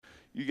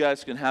You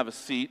guys can have a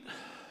seat,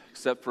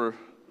 except for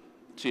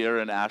Tierra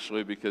and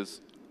Ashley,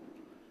 because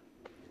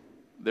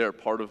they're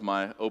part of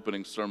my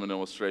opening sermon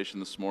illustration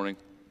this morning.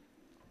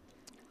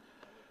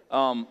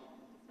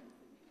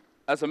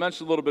 As I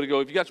mentioned a little bit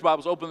ago, if you got your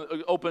Bibles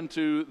open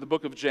to the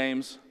book of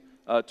James,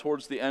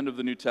 towards the end of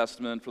the New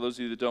Testament. For those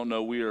of you that don't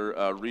know, we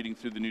are reading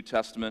through the New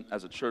Testament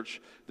as a church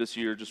this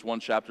year. Just one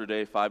chapter a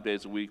day, 5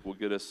 days a week will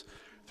get us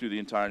through the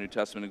entire New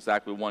Testament,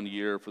 exactly 1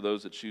 year. For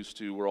those that choose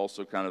to, we're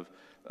also kind of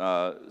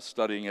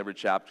studying every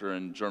chapter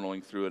and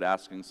journaling through it,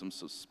 asking some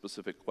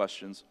specific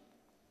questions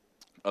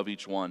of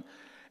each one.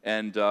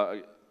 And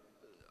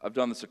I've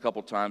done this a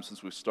couple times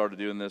since we started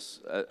doing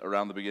this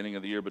around the beginning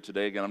of the year, but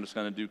today, again, I'm just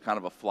going to do kind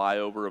of a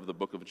flyover of the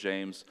book of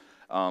James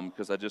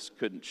because I just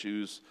couldn't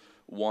choose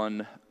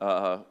one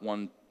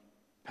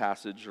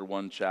passage or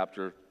one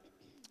chapter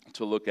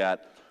to look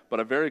at.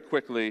 But I very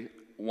quickly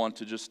want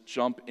to just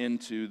jump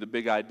into the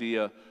big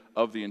idea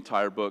of the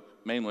entire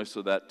book, mainly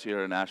so that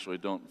Tierra and Ashley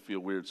don't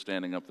feel weird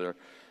standing up there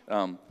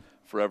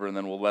forever, and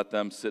then we'll let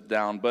them sit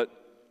down. But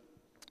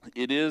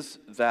it is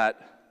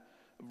that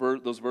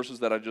those verses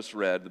that I just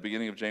read, the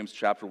beginning of James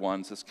chapter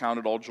 1 says, "Count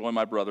it all joy,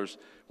 my brothers,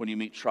 when you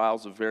meet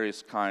trials of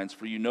various kinds,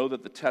 for you know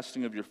that the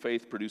testing of your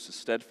faith produces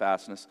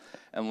steadfastness,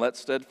 and let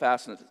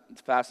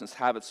steadfastness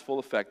have its full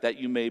effect, that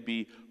you may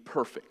be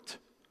perfect,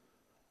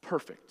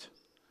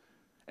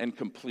 and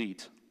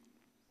complete,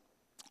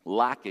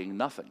 lacking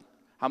nothing."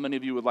 How many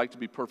of you would like to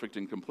be perfect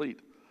and complete?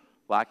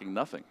 Lacking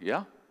nothing,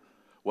 yeah?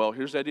 Well,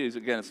 here's the idea.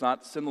 Again, it's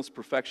not sinless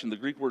perfection. The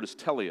Greek word is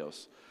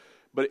teleos.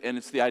 And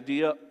it's the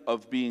idea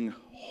of being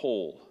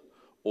whole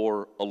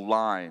or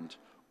aligned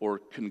or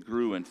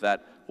congruent,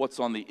 that what's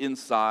on the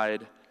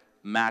inside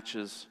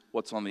matches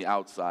what's on the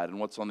outside, and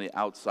what's on the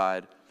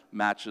outside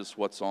matches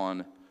what's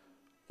on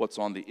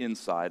the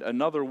inside.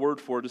 Another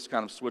word for it, just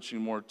kind of switching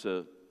more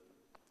to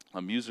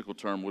a musical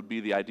term, would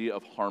be the idea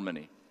of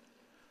harmony,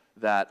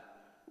 that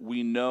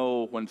we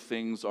know when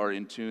things are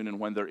in tune and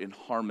when they're in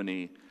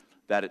harmony,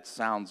 that it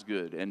sounds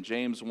good. And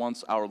James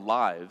wants our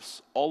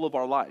lives, all of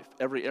our life,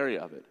 every area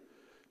of it,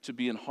 to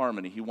be in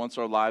harmony. He wants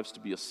our lives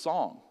to be a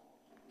song,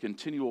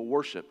 continual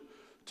worship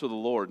to the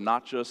Lord,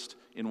 not just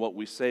in what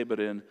we say, but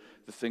in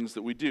the things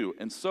that we do.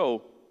 And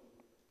so,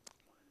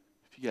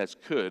 if you guys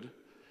could,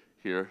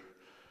 here,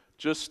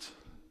 just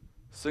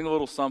sing a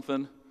little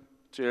something,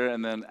 Tara,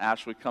 and then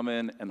Ashley, come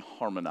in and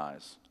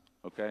harmonize.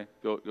 Okay?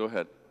 Go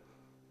ahead.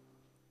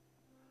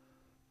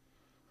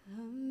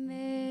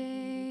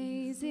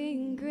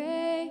 Amazing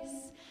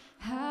grace,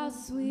 how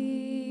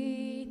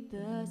sweet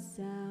the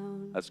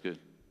sound. That's good.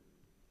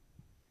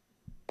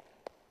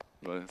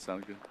 That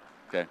sounded good?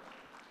 Okay.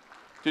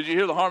 Did you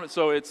hear the harmony?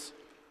 So it's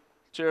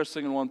Tara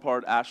singing one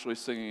part, Ashley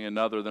singing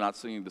another. They're not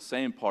singing the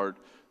same part,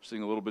 they're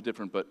singing a little bit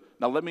different. But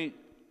now let me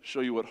show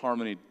you what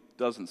harmony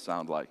doesn't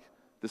sound like.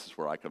 This is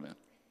where I come in.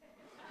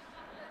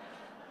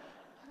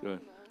 Go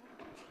ahead.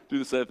 Do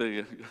the same thing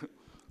again.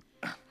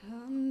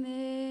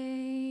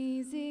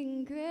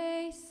 Amazing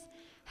grace,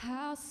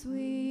 how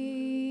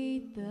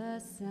sweet the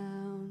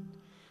sound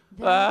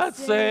that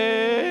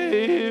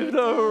saved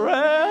a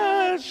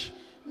wretch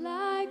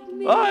like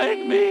me.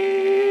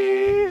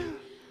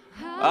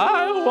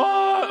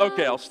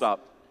 Okay, I'll stop.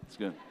 It's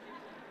good.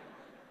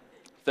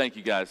 Thank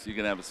you, guys. You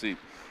can have a seat.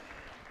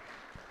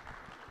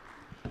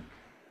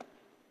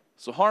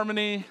 So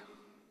harmony,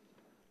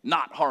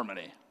 not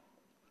harmony.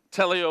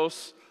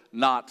 Teleos,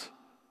 not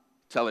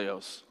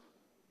teleos.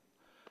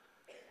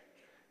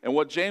 And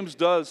what James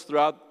does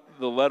throughout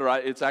the letter,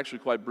 it's actually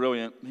quite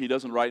brilliant. He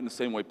doesn't write in the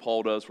same way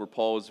Paul does, where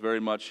Paul is very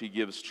much, he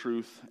gives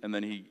truth, and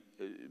then he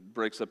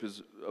breaks up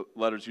his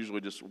letters usually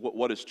just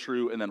what is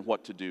true and then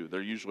what to do.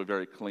 They're usually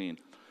very clean.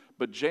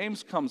 But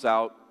James comes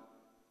out,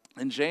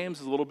 and James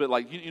is a little bit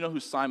like, you know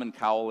who Simon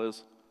Cowell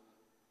is?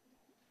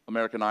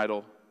 American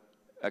Idol,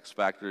 X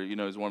Factor,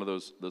 he's one of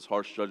those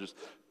harsh judges.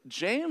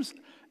 James,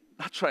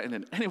 not trying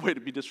in any way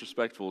to be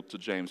disrespectful to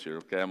James here,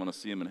 okay? I'm going to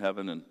see him in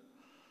heaven, and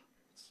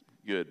it's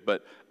good.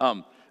 But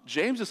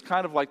James is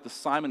kind of like the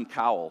Simon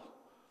Cowell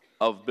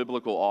of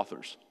biblical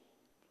authors.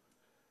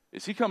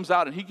 He comes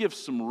out and he gives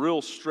some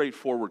real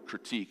straightforward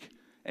critique,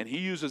 and he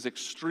uses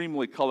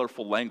extremely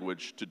colorful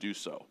language to do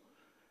so.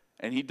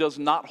 And he does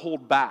not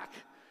hold back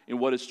in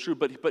what is true,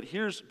 but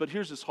here's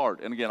his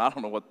heart. And again, I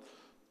don't know what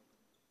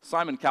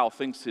Simon Cowell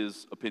thinks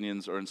his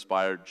opinions are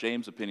inspired.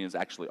 James' opinions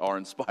actually are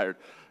inspired,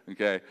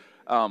 okay?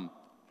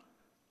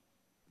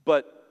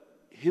 But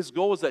his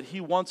goal is that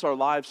he wants our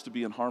lives to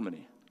be in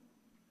harmony.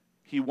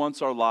 He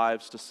wants our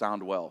lives to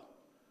sound well.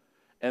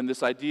 And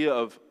this idea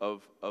of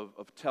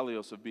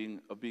teleos, of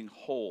being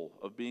whole,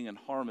 of being in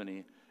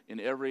harmony in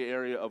every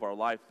area of our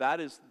life, that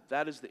is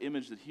the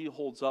image that he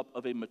holds up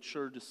of a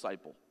mature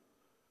disciple.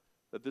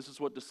 That this is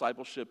what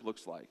discipleship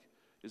looks like,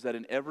 is that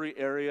in every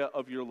area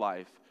of your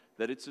life,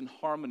 that it's in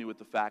harmony with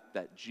the fact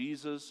that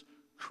Jesus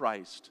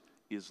Christ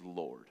is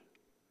Lord.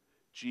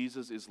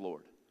 Jesus is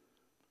Lord.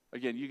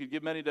 Again, you could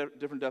give many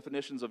different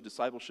definitions of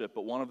discipleship,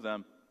 but one of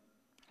them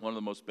one of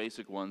the most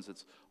basic ones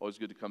that's always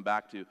good to come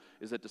back to,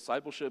 is that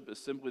discipleship is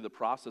simply the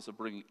process of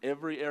bringing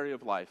every area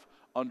of life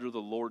under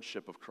the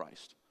lordship of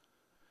Christ.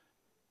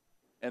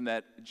 And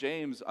that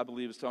James, I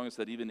believe, is telling us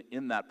that even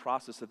in that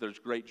process that there's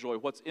great joy.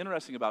 What's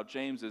interesting about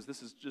James is,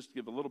 this is just to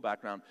give a little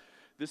background,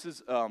 this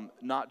is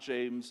not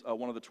James,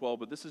 one of the 12,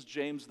 but this is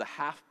James, the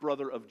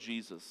half-brother of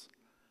Jesus.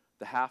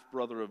 The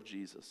half-brother of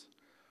Jesus,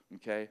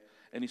 okay?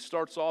 And he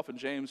starts off in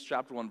James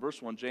chapter 1,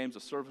 verse 1, James, a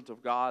servant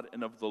of God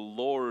and of the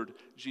Lord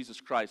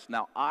Jesus Christ.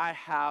 Now, I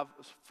have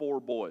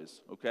 4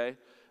 boys, okay?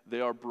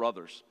 They are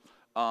brothers.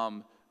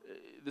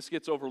 This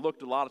gets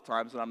overlooked a lot of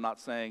times, and I'm not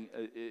saying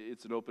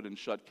it's an open and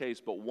shut case,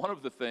 but one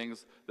of the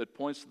things that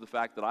points to the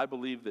fact that I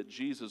believe that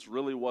Jesus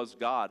really was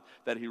God,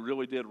 that he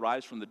really did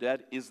rise from the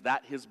dead, is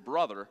that his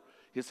brother,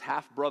 his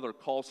half-brother,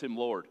 calls him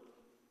Lord.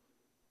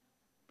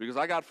 Because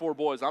I got 4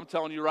 boys, I'm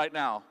telling you right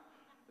now,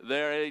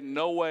 there ain't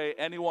no way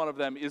any one of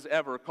them is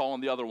ever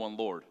calling the other one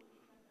Lord,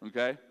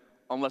 okay?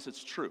 Unless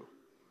it's true.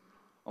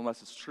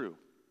 Unless it's true.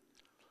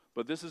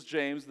 But this is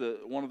James,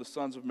 one of the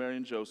sons of Mary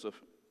and Joseph,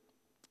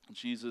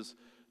 Jesus'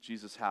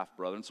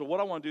 half-brother. And so what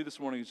I want to do this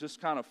morning is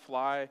just kind of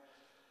I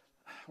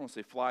don't want to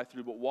say fly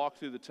through, but walk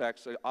through the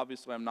text.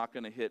 Obviously, I'm not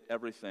going to hit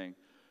everything,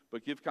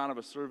 but give kind of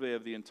a survey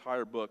of the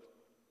entire book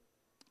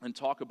and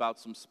talk about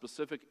some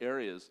specific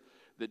areas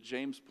that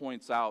James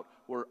points out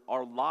where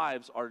our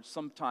lives are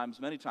sometimes,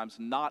 many times,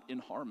 not in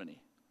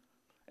harmony.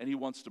 And he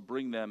wants to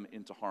bring them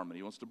into harmony.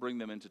 He wants to bring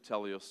them into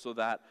teleos so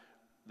that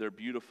they're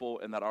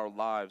beautiful and that our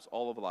lives,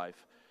 all of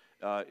life,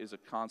 is a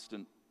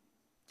constant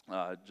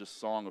just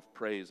song of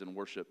praise and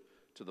worship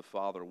to the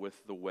Father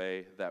with the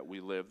way that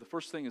we live. The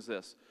first thing is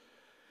this,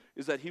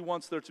 is that he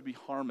wants there to be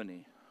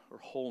harmony or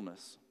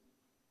wholeness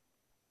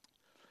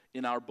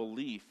in our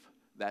belief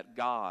that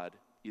God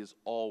is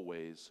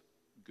always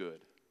good.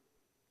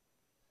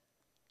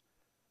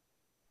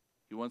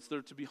 He wants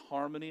there to be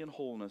harmony and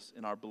wholeness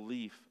in our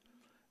belief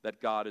that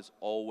God is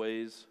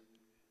always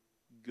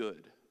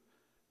good.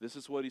 This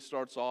is what he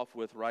starts off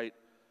with right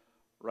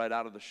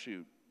out of the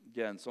chute.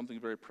 Again, something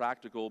very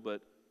practical,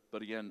 but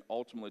again,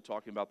 ultimately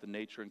talking about the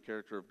nature and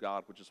character of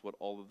God, which is what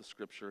all of the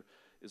Scripture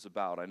is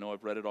about. I know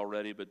I've read it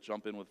already, but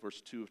jump in with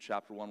verse 2 of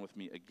chapter 1 with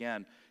me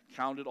again.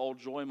 Count it all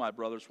joy, my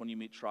brothers, when you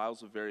meet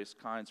trials of various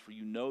kinds, for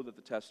you know that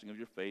the testing of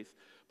your faith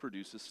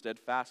produces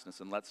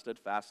steadfastness, and let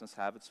steadfastness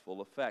have its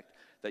full effect,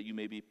 that you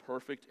may be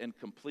perfect and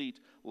complete,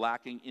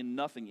 lacking in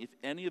nothing. If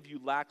any of you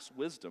lacks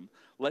wisdom,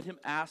 let him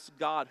ask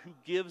God, who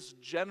gives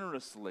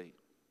generously.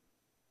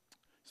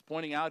 He's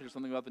pointing out here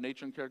something about the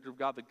nature and character of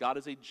God, that God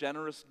is a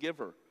generous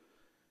giver.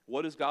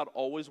 What is God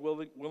always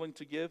willing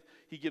to give?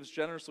 He gives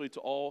generously to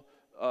all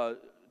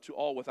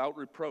without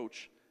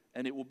reproach,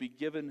 and it will be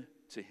given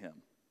to him.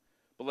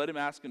 But let him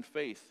ask in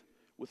faith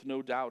with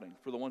no doubting.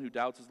 For the one who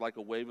doubts is like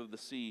a wave of the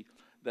sea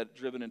that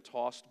driven and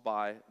tossed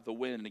by the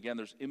wind. And again,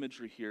 there's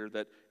imagery here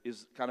that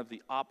is kind of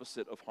the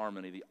opposite of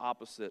harmony, the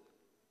opposite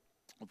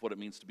of what it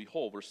means to be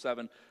whole. Verse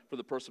 7, for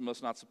the person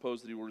must not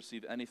suppose that he will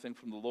receive anything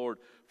from the Lord,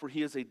 for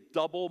he is a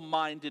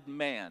double-minded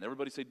man.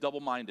 Everybody say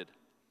double-minded.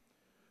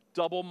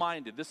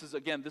 Double-minded. This is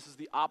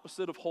the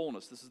opposite of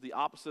wholeness. This is the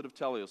opposite of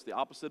teleos, the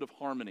opposite of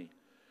harmony,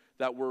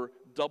 that we're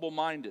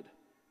double-minded.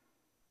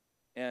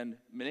 And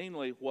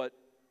mainly what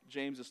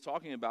James is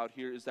talking about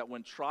here is that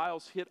when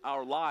trials hit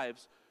our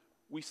lives,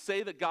 we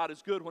say that God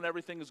is good when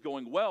everything is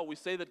going well. We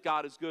say that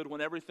God is good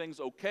when everything's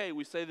okay.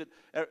 We say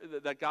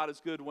that God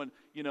is good when,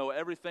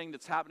 everything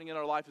that's happening in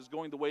our life is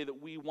going the way that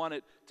we want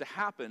it to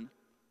happen.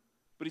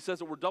 But he says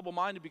that we're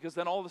double-minded because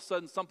then all of a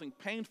sudden something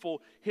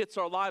painful hits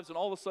our lives, and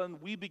all of a sudden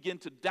we begin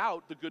to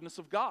doubt the goodness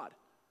of God.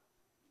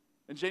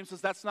 And James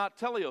says that's not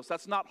teleos,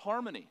 that's not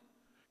harmony.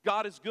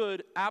 God is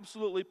good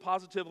absolutely,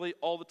 positively,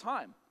 all the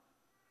time.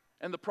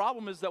 And the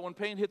problem is that when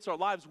pain hits our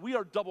lives, we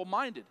are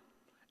double-minded,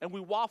 and we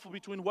waffle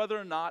between whether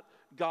or not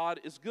God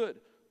is good.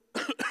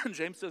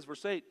 James says,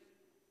 verse 8,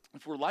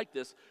 if we're like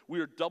this, we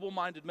are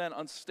double-minded men,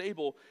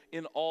 unstable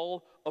in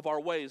all of our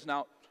ways.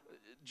 Now,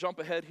 jump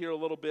ahead here a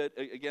little bit.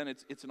 Again,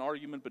 it's an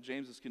argument, but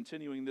James is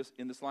continuing this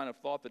in this line of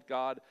thought that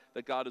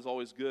God is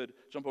always good.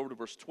 Jump over to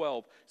verse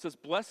 12. It says,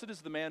 blessed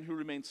is the man who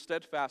remains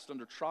steadfast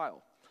under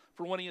trial.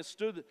 For when he has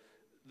stood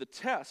the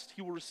test,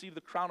 he will receive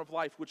the crown of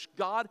life, which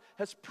God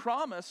has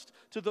promised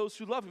to those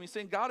who love him. He's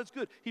saying God is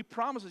good. He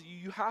promises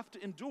you have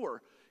to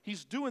endure.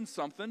 He's doing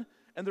something,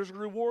 and there's a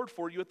reward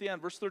for you at the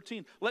end. Verse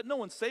 13, let no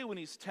one say when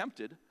he's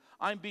tempted,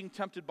 I'm being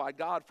tempted by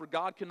God, for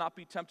God cannot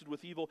be tempted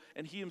with evil,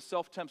 and he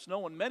himself tempts no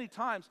one. Many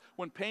times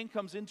when pain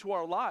comes into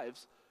our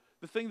lives,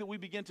 the thing that we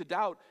begin to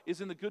doubt is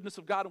in the goodness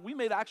of God, and we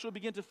may actually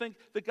begin to think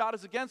that God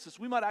is against us.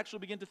 We might actually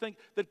begin to think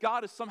that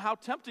God is somehow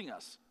tempting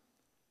us.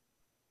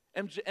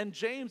 And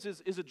James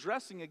is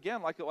addressing,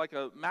 again, like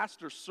a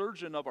master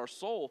surgeon of our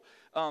soul,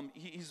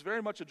 he's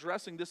very much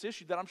addressing this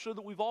issue that I'm sure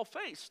that we've all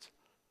faced.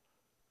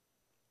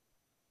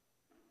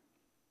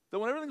 That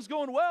when everything's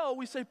going well,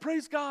 we say,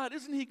 praise God,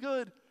 isn't he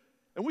good?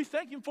 And we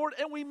thank him for it,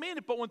 and we mean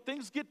it. But when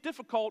things get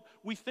difficult,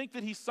 we think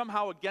that he's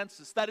somehow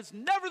against us. That is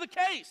never the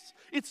case.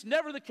 It's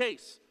never the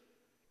case.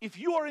 If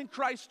you are in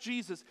Christ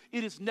Jesus,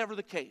 it is never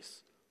the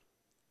case.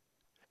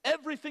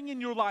 Everything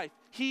in your life,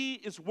 He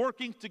is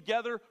working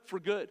together for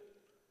good.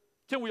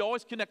 Can we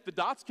always connect the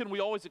dots? Can we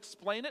always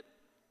explain it?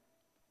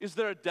 Is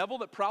there a devil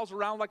that prowls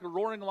around like a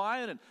roaring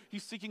lion and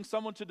he's seeking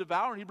someone to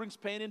devour and he brings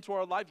pain into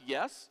our life?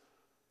 Yes.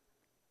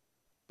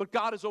 But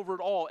God is over it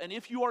all. And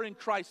if you are in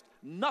Christ,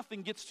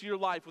 nothing gets to your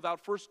life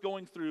without first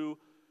going through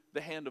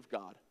the hand of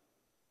God.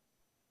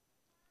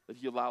 That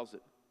He allows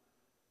it.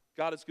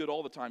 God is good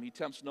all the time. He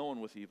tempts no one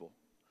with evil.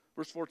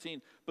 Verse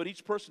 14, but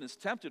each person is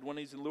tempted when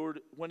he is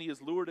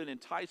lured and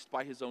enticed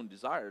by his own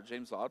desire.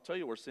 James, I'll tell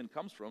you where sin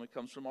comes from. It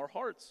comes from our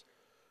hearts.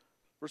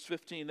 Verse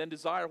 15, then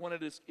desire, when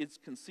it is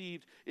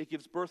conceived, it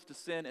gives birth to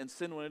sin, and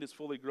sin, when it is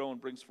fully grown,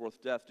 brings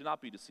forth death. Do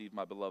not be deceived,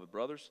 my beloved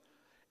brothers.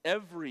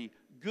 Every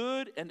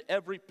good and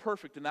every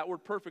perfect, and that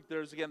word perfect,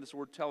 there's again this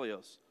word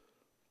teleos.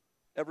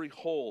 Every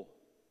whole,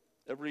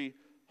 every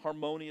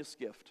harmonious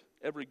gift,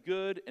 every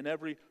good and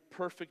every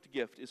perfect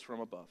gift is from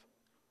above,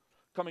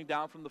 coming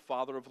down from the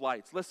Father of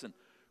lights. Listen,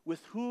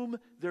 with whom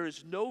there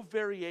is no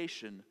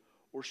variation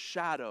or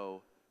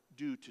shadow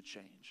due to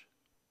change.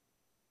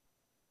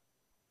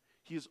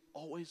 He is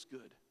always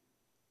good.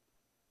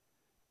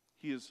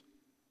 He is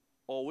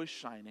always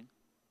shining.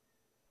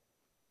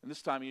 And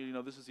this time,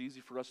 this is easy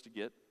for us to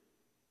get.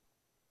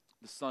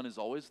 The sun is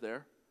always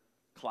there.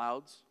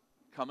 Clouds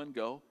come and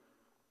go.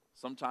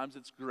 Sometimes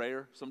it's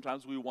grayer.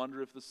 Sometimes we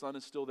wonder if the sun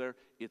is still there.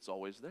 It's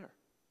always there.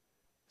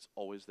 It's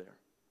always there.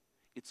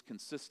 It's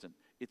consistent.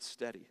 It's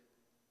steady.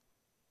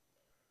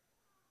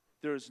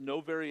 There is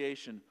no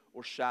variation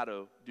or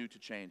shadow due to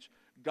change.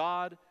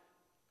 God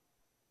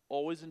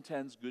always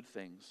intends good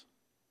things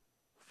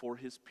for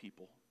His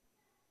people.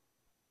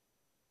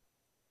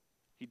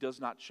 He does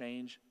not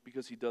change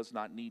because He does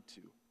not need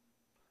to.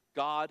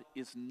 God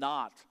is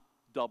not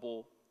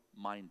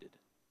double-minded.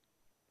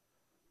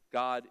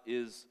 God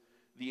is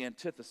the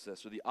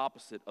antithesis or the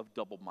opposite of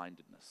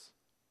double-mindedness.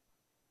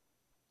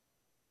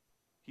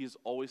 He is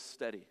always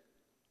steady.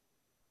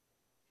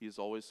 He is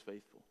always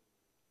faithful.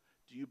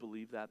 Do you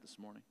believe that this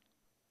morning?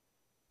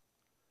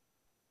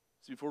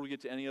 See, before we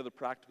get to any other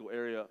practical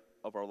area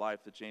of our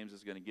life that James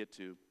is going to get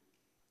to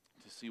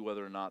see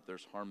whether or not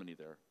there's harmony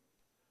there,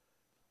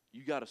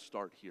 you got to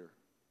start here.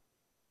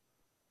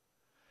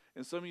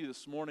 And some of you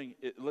this morning,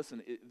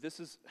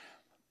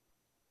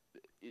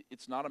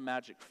 it's not a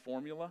magic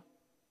formula.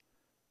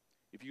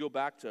 If you go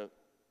back to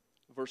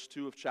verse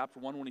 2 of chapter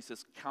 1 when he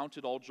says, count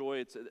it all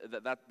joy,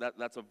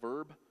 that's a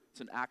verb.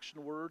 It's an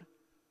action word.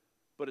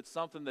 But it's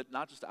something that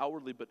not just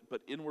outwardly,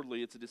 but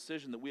inwardly, it's a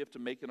decision that we have to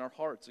make in our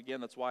hearts.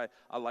 Again, that's why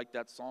I like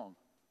that song.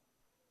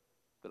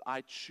 That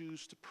I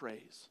choose to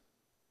praise,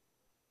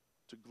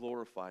 to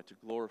glorify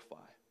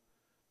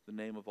the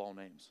name of all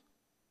names.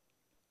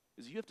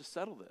 Is you have to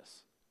settle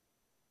this.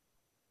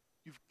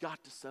 You've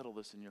got to settle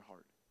this in your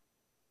heart.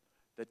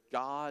 That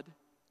God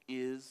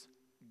is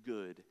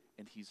good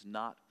and He's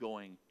not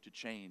going to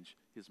change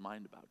His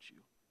mind about you.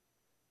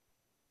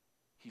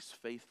 He's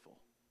faithful.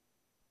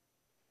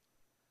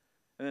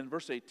 And then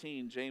verse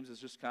 18, James is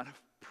just kind of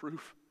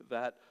proof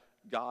that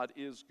God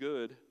is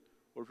good.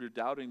 Or if you're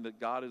doubting that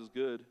God is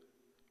good,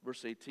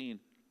 verse 18,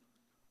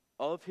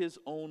 of His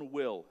own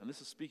will, and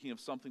this is speaking of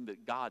something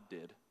that God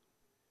did.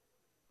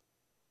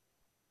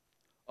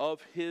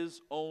 Of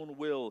His own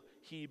will,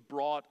 He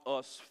brought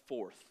us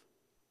forth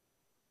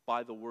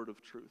by the word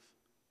of truth.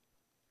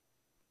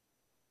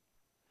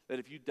 That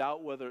if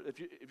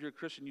you're a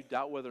Christian, you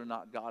doubt whether or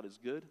not God is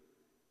good,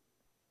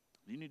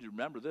 you need to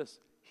remember this.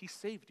 He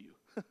saved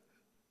you.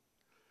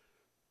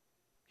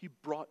 He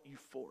brought you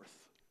forth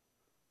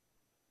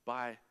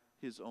by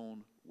His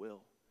own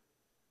will.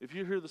 If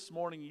you're here this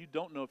morning and you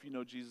don't know if you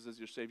know Jesus as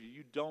your Savior,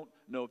 you don't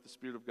know if the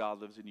Spirit of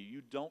God lives in you,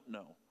 you don't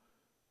know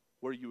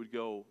where you would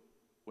go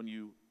when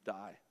you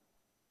die.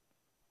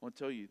 I want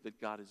to tell you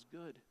that God is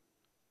good.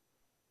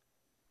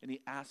 And He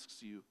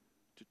asks you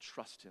to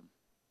trust Him.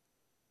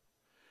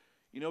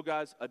 You know,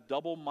 guys, a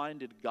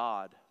double-minded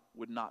God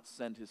would not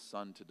send His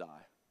Son to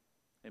die.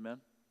 Amen?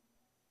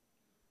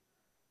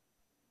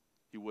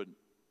 He wouldn't.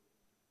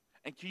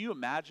 And can you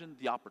imagine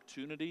the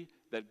opportunity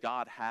that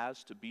God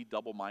has to be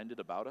double-minded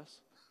about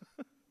us?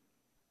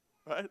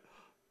 Right?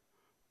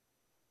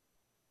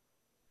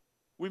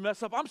 We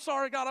mess up. I'm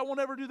sorry, God, I won't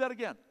ever do that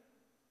again.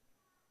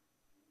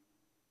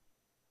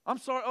 I'm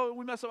sorry. Oh,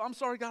 we mess up. I'm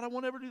sorry, God, I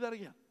won't ever do that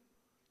again.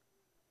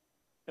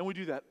 And we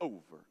do that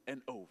over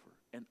and over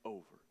and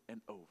over and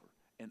over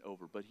and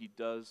over. But He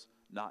does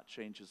not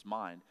change His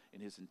mind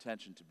in His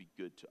intention to be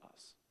good to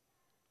us.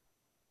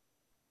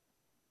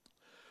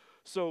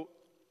 So,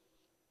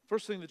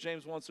 first thing that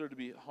James wants there to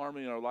be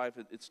harmony in our life,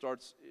 it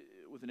starts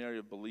with an area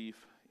of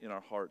belief in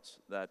our hearts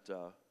that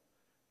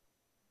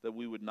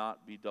we would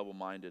not be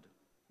double-minded,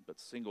 but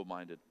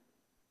single-minded.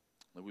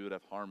 That we would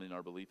have harmony in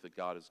our belief that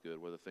God is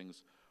good, whether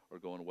things are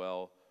going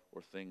well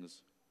or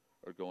things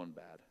are going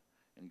bad.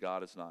 And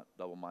God is not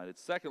double-minded.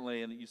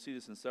 Secondly, and you see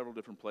this in several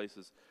different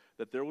places,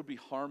 that there would be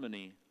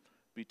harmony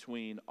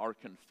between our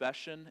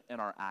confession and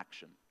our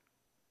action.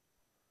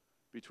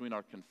 Between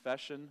our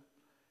confession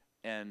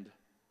and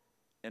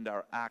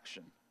our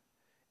action.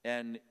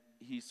 And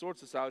he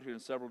sorts this out here in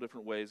several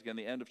different ways. Again,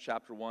 the end of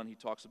chapter 1, he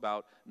talks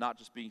about not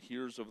just being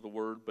hearers of the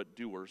word, but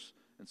doers.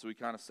 And so he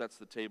kind of sets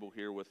the table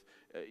here with,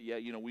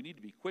 we need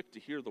to be quick to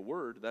hear the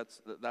word.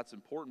 That's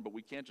important, but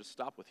we can't just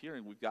stop with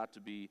hearing. We've got to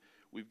be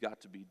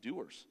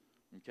doers.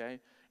 Okay?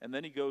 And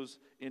then he goes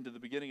into the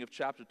beginning of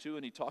chapter 2,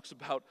 and he talks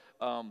about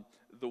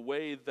the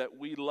way that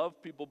we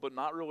love people, but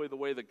not really the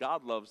way that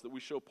God loves, that we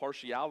show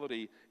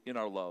partiality in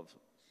our love.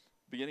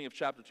 Beginning of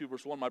chapter 2,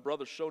 verse 1, my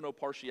brothers, show no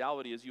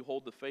partiality as you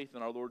hold the faith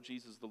in our Lord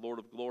Jesus, the Lord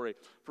of glory.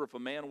 For if a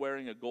man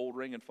wearing a gold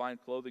ring and fine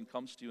clothing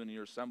comes to you in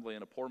your assembly,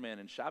 and a poor man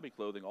in shabby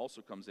clothing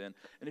also comes in,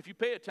 and if you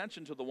pay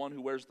attention to the one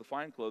who wears the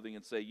fine clothing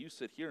and say, you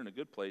sit here in a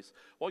good place,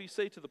 while you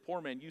say to the poor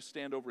man, you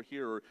stand over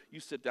here, or you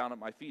sit down at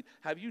my feet,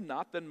 have you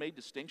not then made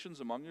distinctions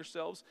among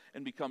yourselves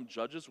and become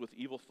judges with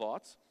evil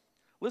thoughts?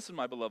 Listen,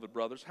 my beloved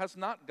brothers, has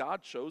not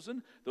God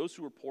chosen those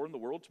who are poor in the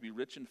world to be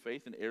rich in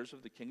faith and heirs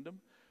of the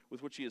kingdom,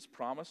 with which he has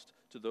promised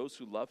to those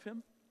who love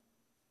him?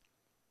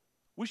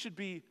 We should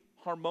be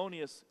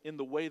harmonious in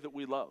the way that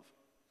we love,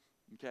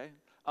 okay?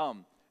 I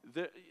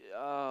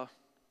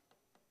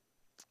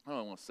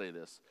don't want to say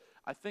this.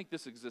 I think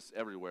this exists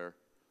everywhere,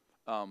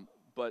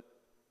 but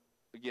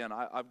again,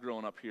 I've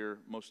grown up here.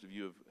 Most of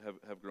you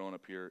have grown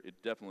up here. It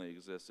definitely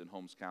exists in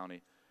Holmes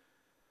County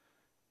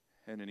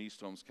and in East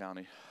Holmes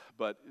County,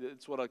 but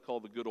it's what I call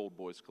the good old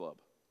boys club.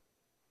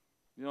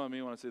 You know what I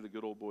mean when I say the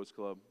good old boys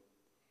club?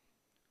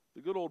 The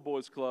good old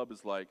boys club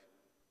is like,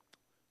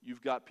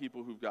 you've got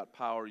people who've got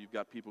power, you've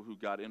got people who've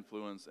got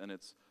influence, and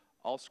it's,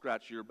 I'll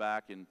scratch your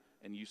back and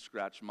you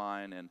scratch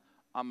mine, and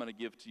I'm going to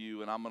give to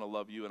you, and I'm going to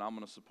love you, and I'm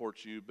going to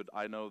support you, but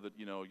I know that,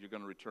 you're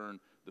going to return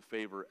the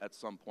favor at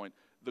some point.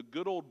 The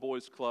good old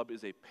boys club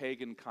is a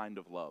pagan kind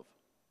of love.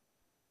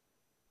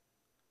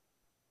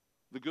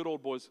 The good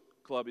old boys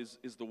club is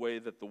the way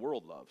that the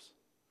world loves.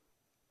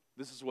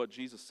 This is what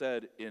Jesus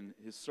said in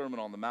his Sermon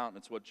on the Mount,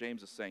 and it's what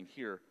James is saying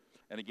here.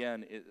 And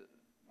again,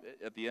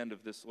 at the end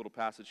of this little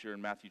passage here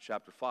in Matthew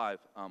chapter 5,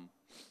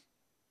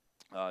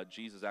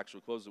 Jesus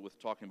actually closes it with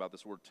talking about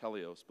this word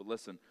teleos. But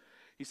listen,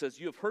 he says,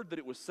 you have heard that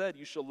it was said,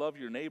 you shall love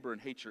your neighbor and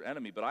hate your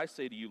enemy. But I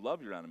say to you,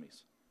 love your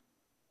enemies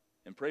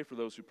and pray for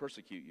those who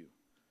persecute you,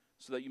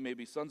 so that you may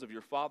be sons of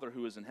your Father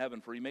who is in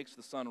heaven. For he makes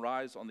the sun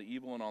rise on the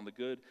evil and on the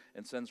good,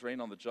 and sends rain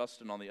on the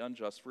just and on the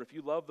unjust. For if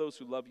you love those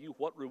who love you,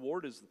 what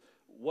reward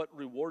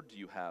do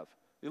you have?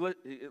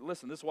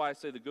 Listen, this is why I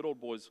say the good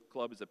old boys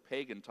club is a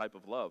pagan type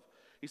of love.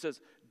 He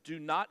says, do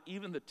not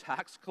even the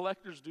tax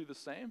collectors do the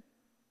same?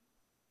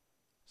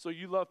 So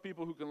you love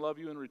people who can love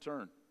you in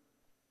return.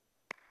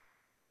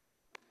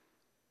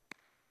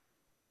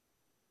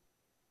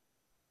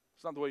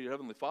 It's not the way your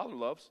heavenly Father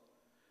loves.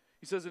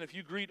 He says, and if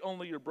you greet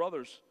only your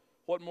brothers,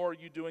 what more are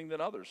you doing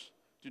than others?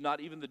 Do not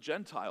even the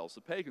Gentiles,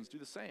 the pagans, do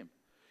the same?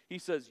 He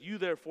says, you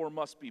therefore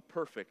must be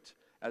perfect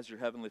as your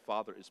heavenly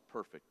Father is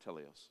perfect,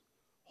 teleos,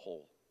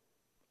 whole,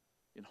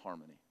 in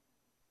harmony.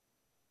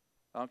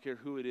 I don't care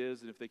who it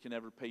is, and if they can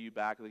ever pay you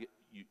back,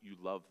 you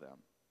love them.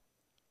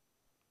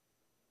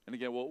 And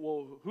again,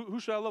 well, who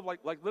should I love?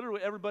 Like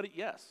literally everybody?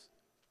 Yes.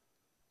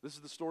 This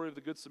is the story of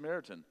the Good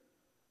Samaritan.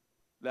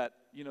 That,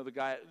 the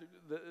guy,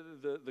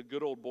 the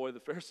good old boy, the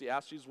Pharisee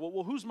asked Jesus,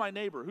 well, who's my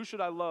neighbor? Who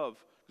should I love?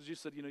 Because you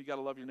said, you got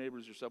to love your neighbor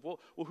as yourself. Well,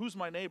 who's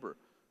my neighbor?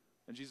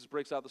 And Jesus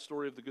breaks out the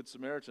story of the Good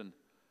Samaritan.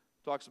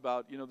 Talks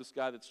about, this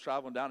guy that's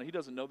traveling down, and he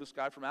doesn't know this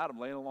guy from Adam,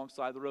 laying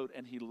alongside the road,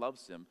 and he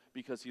loves him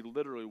because he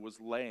literally was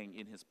laying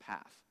in his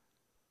path.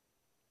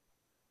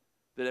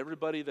 That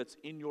everybody that's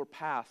in your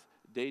path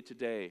day to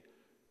day,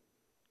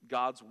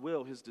 God's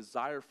will, his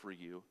desire for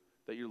you,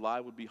 that your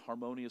life would be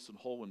harmonious and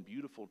whole and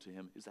beautiful to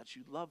him, is that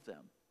you love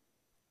them,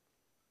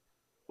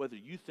 whether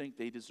you think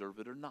they deserve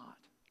it or not.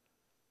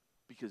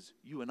 Because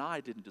you and I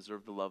didn't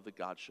deserve the love that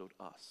God showed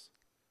us.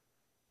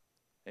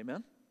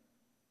 Amen?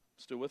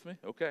 Still with me?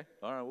 Okay.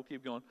 All right, we'll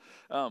keep going.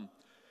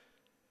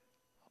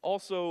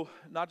 Also,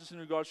 not just in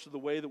regards to the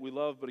way that we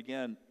love, but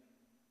again,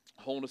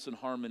 wholeness and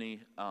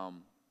harmony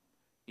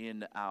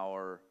in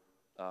our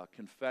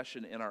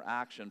confession, in our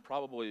action.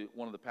 Probably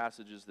one of the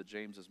passages that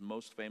James is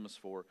most famous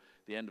for,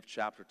 the end of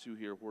chapter 2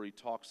 here, where he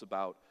talks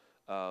about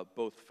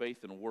both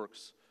faith and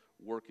works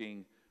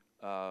working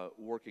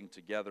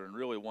together, and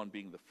really one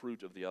being the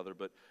fruit of the other.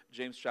 But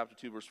James chapter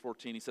 2, verse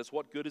 14, he says,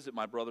 what good is it,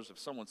 my brothers, if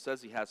someone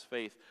says he has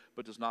faith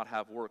but does not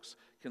have works?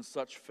 Can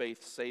such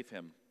faith save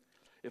him?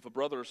 If a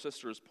brother or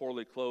sister is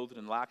poorly clothed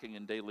and lacking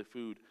in daily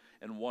food,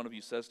 and one of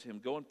you says to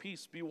him, go in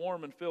peace, be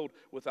warm and filled,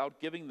 without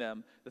giving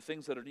them the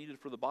things that are needed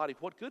for the body,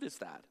 what good is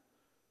that?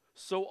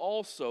 So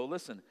also,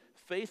 listen,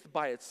 faith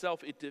by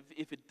itself,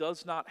 if it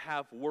does not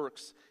have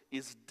works,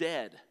 is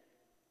dead.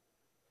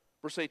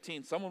 Verse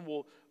 18, someone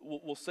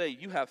will say,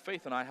 you have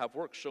faith and I have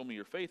works. Show me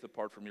your faith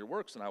apart from your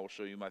works, and I will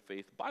show you my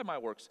faith by my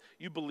works.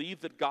 You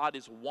believe that God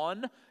is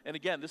one. And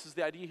again, this is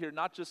the idea here,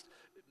 not just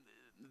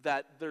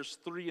that there's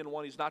three in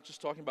one. He's not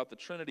just talking about the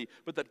Trinity,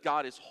 but that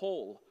God is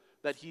whole,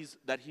 that he's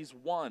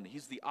one.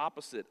 He's the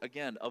opposite,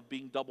 again, of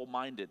being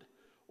double-minded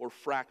or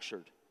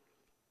fractured.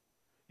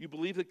 You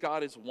believe that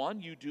God is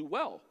one, you do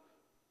well.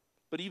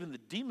 But even the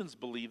demons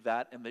believe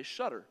that, and they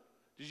shudder.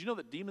 Did you know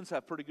that demons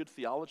have pretty good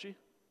theology?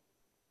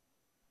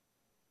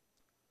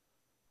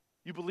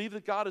 You believe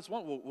that God is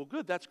one. Well,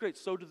 good, that's great.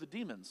 So do the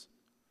demons.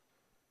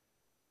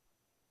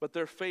 But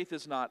their faith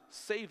is not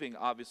saving,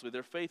 obviously.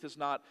 Their faith is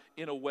not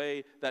in a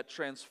way that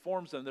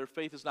transforms them. Their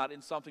faith is not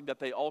in something that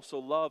they also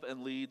love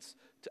and leads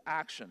to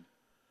action.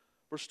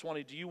 Verse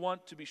 20, do you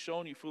want to be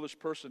shown, you foolish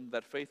person,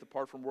 that faith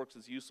apart from works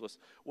is useless?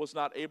 Was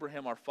not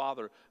Abraham our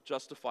father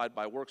justified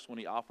by works when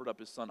he offered up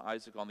his son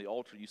Isaac on the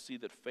altar? You see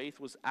that faith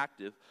was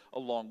active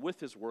along with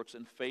his works,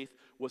 and faith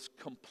was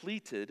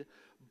completed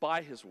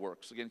by his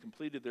works. Again,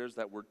 completed, there's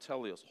that word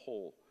teleos,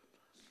 whole.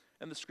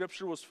 And the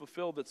scripture was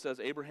fulfilled that says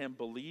Abraham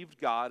believed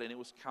God and it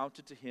was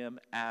counted to him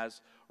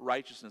as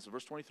righteousness.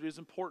 Verse 23 is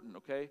important,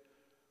 okay?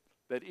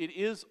 That it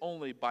is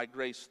only by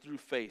grace through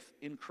faith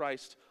in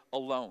Christ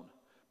alone.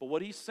 But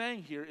what he's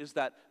saying here is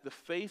that the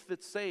faith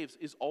that saves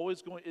is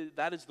always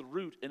that is the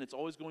root, and it's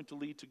always going to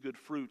lead to good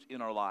fruit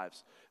in our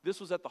lives. This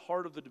was at the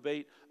heart of the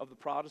debate of the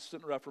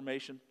Protestant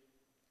Reformation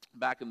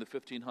back in the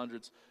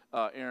 1500s.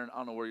 Aaron, I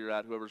don't know where you're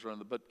at, whoever's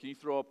running, but can you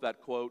throw up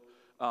that quote?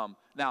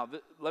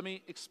 Let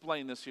me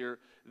explain this here.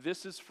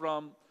 This is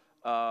from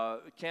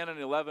Canon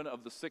 11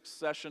 of the 6th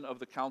session of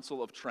the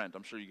Council of Trent.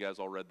 I'm sure you guys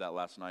all read that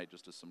last night,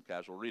 just as some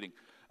casual reading.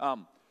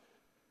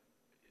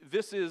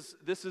 This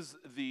is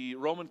the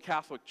Roman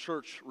Catholic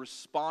Church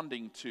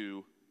responding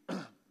to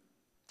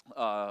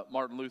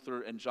Martin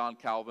Luther and John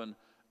Calvin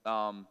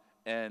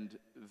and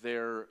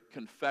their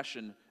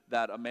confession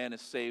that a man is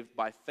saved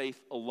by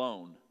faith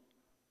alone,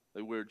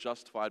 that we're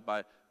justified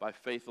by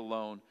faith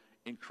alone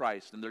in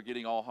Christ. And they're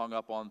getting all hung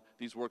up on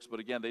these works, but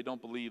again, they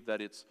don't believe that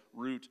it's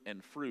root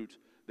and fruit.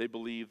 They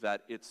believe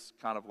that it's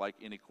kind of like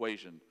an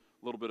equation,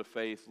 a little bit of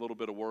faith, a little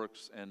bit of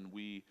works, and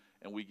we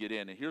get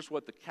in. And here's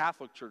what the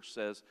Catholic Church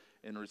says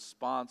in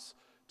response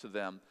to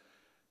them.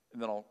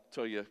 And then I'll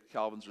tell you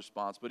Calvin's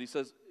response. But he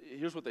says,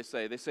 here's what they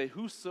say. They say,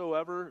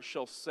 whosoever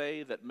shall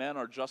say that men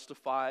are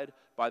justified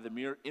by the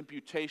mere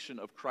imputation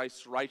of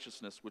Christ's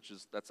righteousness,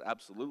 that's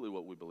absolutely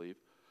what we believe,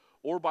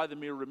 or by the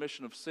mere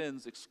remission of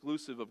sins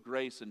exclusive of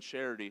grace and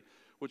charity,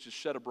 which is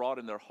shed abroad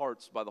in their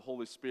hearts by the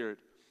Holy Spirit,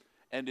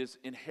 and is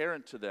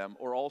inherent to them,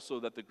 or also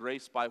that the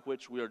grace by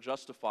which we are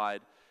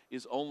justified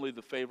is only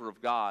the favor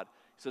of God.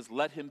 He says,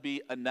 let him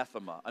be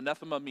anathema.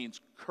 Anathema means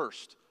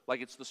cursed.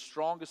 Like it's the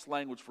strongest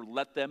language for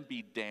let them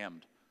be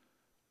damned.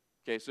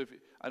 Okay, so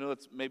I know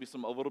that's maybe a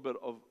little bit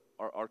of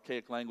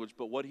archaic language,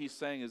 but what he's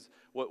saying is,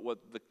 what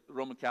the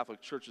Roman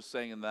Catholic Church is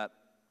saying in that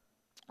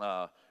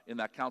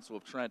Council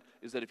of Trent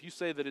is that if you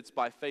say that it's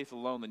by faith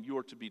alone, then you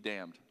are to be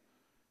damned.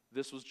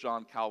 This was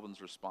John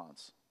Calvin's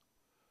response.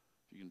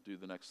 If you can do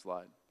the next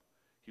slide.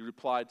 He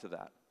replied to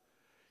that.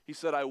 He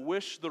said, I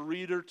wish the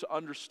reader to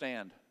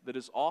understand that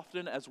as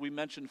often as we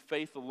mention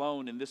faith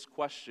alone in this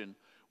question,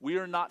 we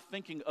are not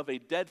thinking of a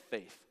dead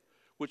faith,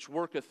 which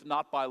worketh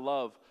not by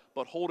love,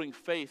 but holding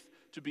faith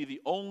to be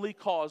the only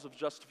cause of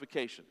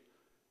justification.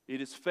 It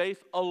is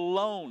faith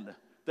alone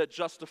that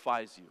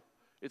justifies you.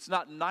 It's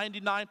not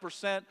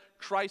 99%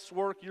 Christ's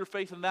work, your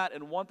faith in that,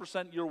 and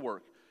 1% your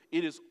work.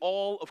 It is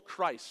all of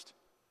Christ.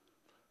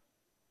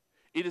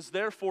 It is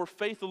therefore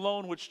faith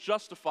alone which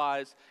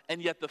justifies,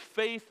 and yet the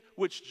faith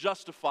which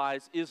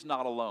justifies is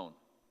not alone.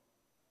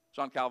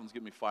 John Calvin's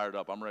getting me fired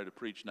up. I'm ready to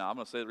preach now. I'm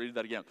going to read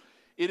that again.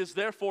 It is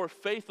therefore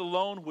faith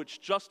alone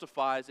which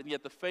justifies, and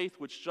yet the faith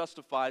which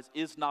justifies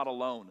is not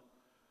alone.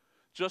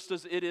 Just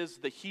as it is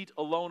the heat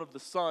alone of the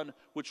sun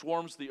which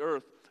warms the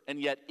earth,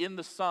 and yet in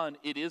the sun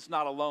it is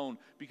not alone,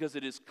 because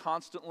it is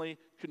constantly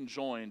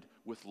conjoined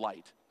with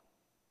light.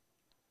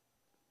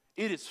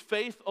 It is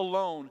faith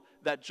alone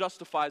that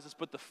justifies us,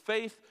 but the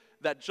faith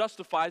that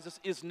justifies us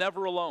is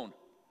never alone.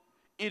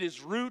 It is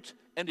root,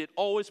 and it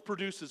always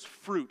produces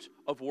fruit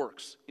of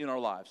works in our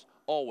lives,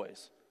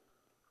 always.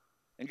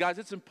 And guys,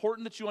 it's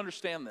important that you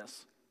understand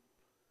this,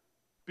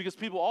 because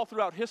people all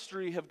throughout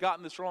history have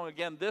gotten this wrong.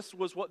 Again, this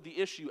was what the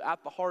issue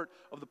at the heart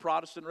of the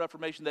Protestant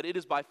Reformation, that it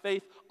is by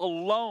faith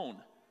alone,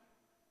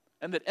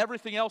 and that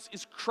everything else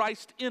is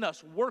Christ in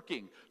us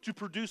working to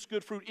produce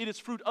good fruit. It is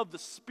fruit of the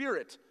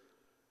Spirit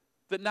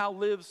that now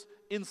lives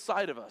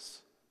inside of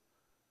us.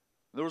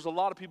 There was a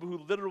lot of people who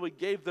literally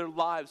gave their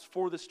lives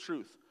for this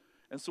truth.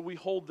 And so we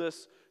hold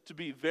this to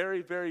be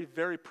very, very,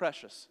 very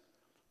precious.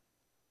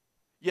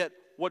 Yet,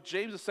 what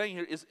James is saying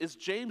here is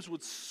James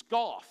would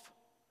scoff,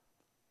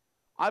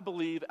 I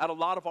believe, at a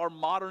lot of our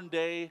modern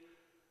day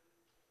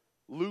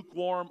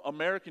lukewarm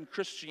American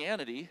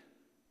Christianity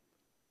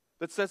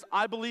that says,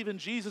 I believe in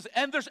Jesus,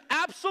 and there's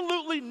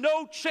absolutely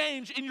no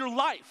change in your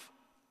life.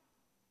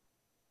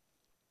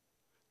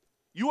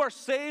 You are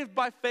saved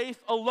by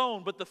faith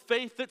alone, but the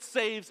faith that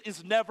saves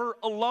is never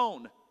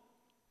alone.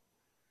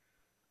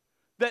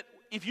 That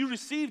if you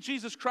receive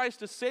Jesus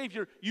Christ as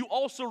Savior, you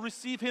also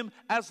receive Him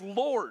as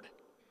Lord.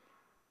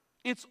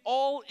 It's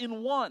all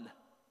in one.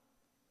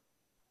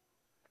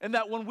 And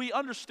that when we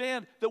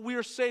understand that we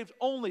are saved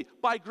only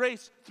by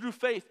grace through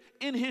faith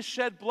in His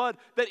shed blood,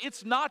 that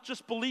it's not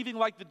just believing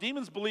like the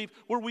demons believe,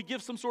 where we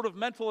give some sort of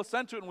mental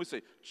assent to it and we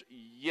say,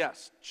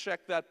 yes,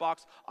 check that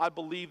box, I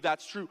believe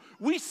that's true.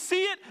 We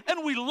see it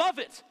and we love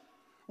it.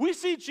 We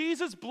see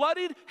Jesus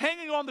bloodied,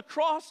 hanging on the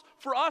cross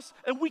for us,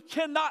 and we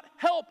cannot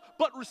help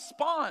but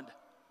respond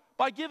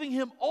by giving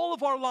him all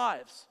of our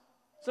lives.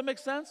 Does that make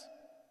sense?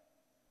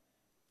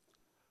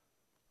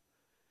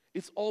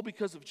 It's all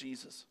because of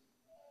Jesus.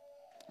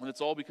 And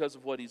it's all because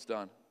of what he's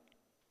done.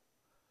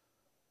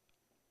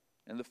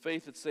 And the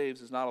faith that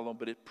saves is not alone,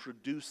 but it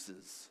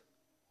produces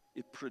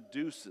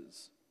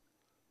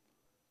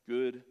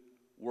good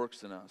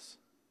works in us.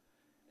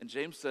 And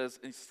James says,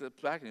 and he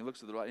steps back and he looks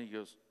to the right and he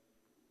goes,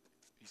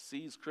 he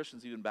sees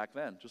Christians even back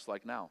then, just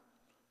like now,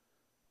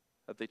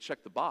 that they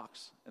check the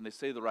box and they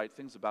say the right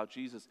things about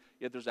Jesus,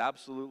 yet there's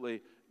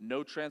absolutely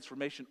no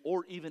transformation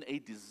or even a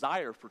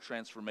desire for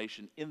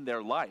transformation in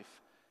their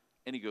life.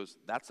 And he goes,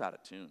 that's out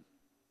of tune.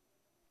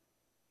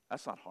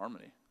 That's not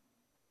harmony.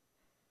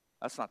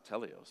 That's not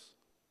teleos.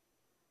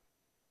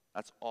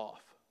 That's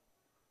off.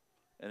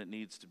 And it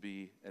needs to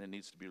be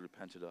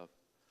repented of.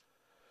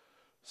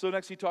 So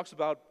next he talks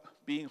about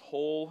being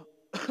whole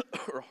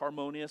or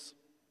harmonious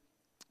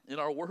in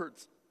our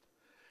words,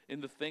 in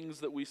the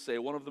things that we say.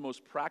 One of the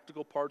most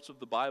practical parts of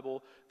the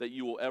Bible that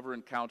you will ever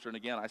encounter. And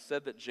again, I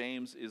said that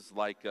James is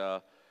like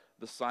the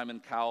Simon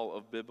Cowell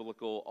of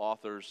biblical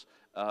authors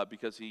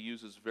because he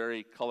uses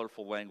very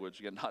colorful language.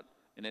 Again, not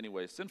in any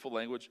way sinful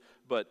language,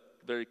 but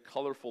very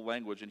colorful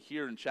language. And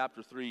here in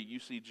chapter 3, you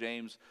see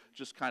James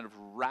just kind of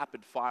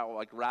rapid fire,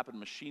 like rapid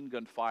machine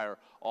gun fire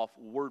off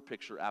word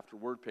picture after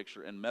word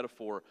picture and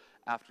metaphor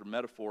after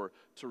metaphor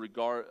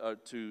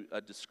to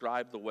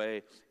describe the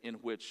way in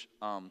which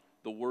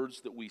the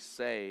words that we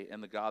say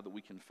and the God that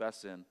we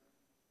confess in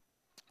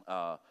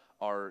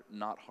are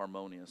not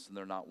harmonious and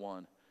they're not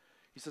one.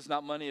 He says,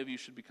 not many of you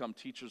should become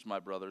teachers, my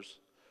brothers,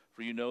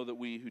 for you know that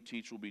we who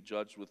teach will be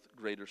judged with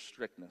greater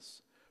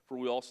strictness. For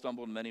we all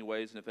stumble in many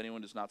ways, and if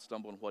anyone does not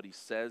stumble in what he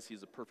says, he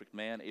is a perfect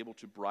man, able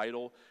to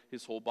bridle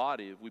his whole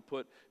body. If we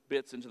put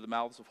bits into the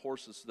mouths of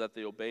horses so that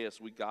they obey us,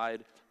 we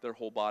guide their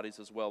whole bodies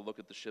as well. Look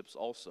at the ships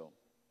also.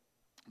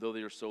 Though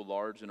they are so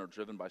large and are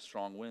driven by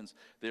strong winds,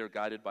 they are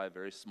guided by a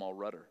very small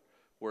rudder.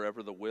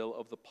 Wherever the will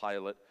of the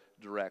pilot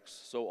directs,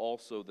 so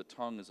also the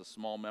tongue is a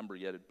small member,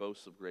 yet it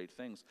boasts of great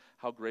things.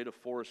 How great a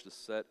forest is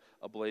set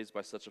ablaze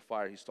by such a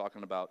fire. He's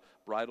talking about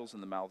bridles in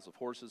the mouths of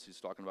horses. He's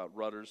talking about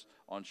rudders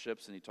on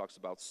ships, and he talks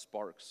about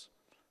sparks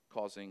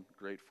causing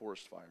great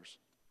forest fires.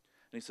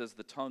 And he says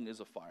the tongue is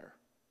a fire,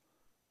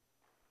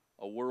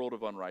 a world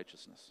of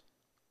unrighteousness.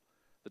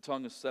 The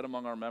tongue is set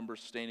among our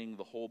members, staining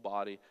the whole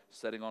body,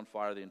 setting on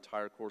fire the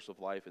entire course of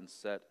life, and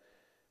set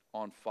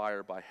on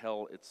fire by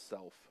hell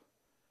itself.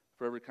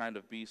 For every kind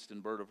of beast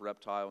and bird of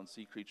reptile and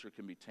sea creature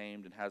can be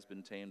tamed and has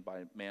been tamed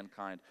by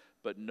mankind,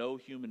 but no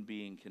human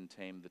being can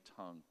tame the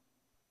tongue.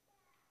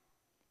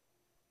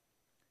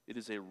 It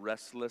is a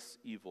restless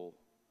evil,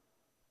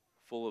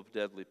 full of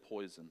deadly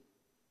poison.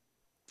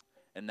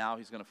 And now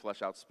he's going to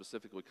flesh out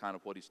specifically kind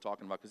of what he's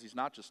talking about, because he's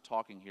not just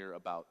talking here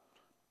about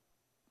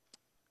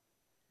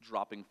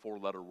dropping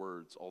four-letter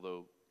words,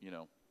 although,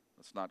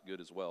 that's not good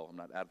as well. I'm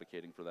not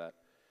advocating for that.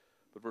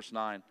 But verse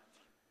 9,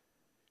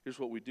 here's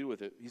what we do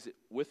with it.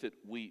 With it,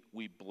 we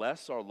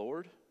bless our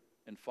Lord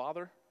and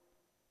Father,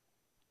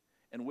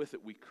 and with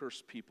it, we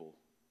curse people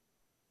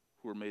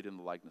who are made in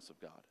the likeness of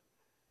God.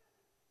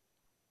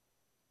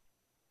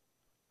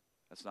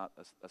 That's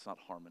not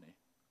harmony.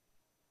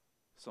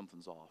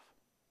 Something's off.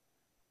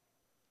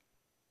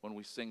 When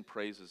we sing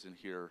praises in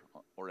here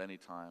or any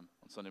time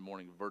on Sunday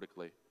morning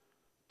vertically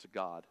to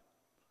God,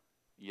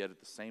 yet at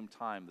the same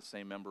time, the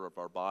same member of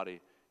our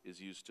body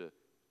is used to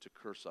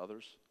curse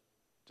others,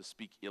 to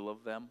speak ill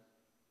of them.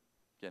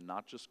 Again,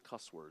 not just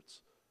cuss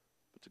words,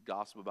 but to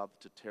gossip about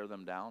them, to tear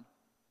them down.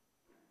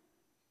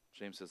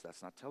 James says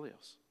that's not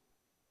teleos.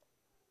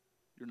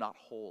 You're not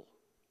whole.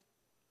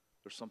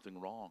 There's something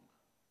wrong.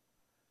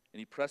 And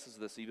he presses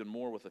this even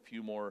more with a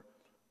few more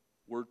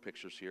word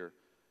pictures here.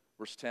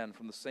 Verse 10,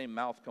 from the same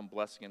mouth come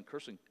blessing and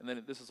cursing. And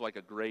then this is like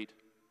a great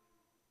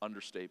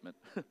understatement.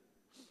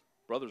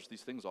 Brothers,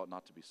 these things ought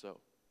not to be so.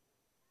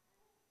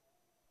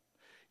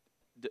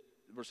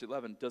 Verse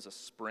 11, does a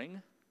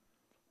spring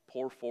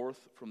pour forth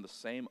from the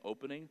same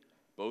opening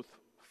both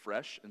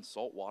fresh and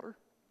salt water?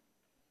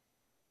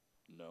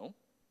 No,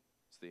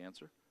 is the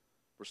answer.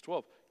 Verse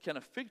 12, can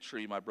a fig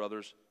tree, my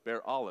brothers,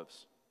 bear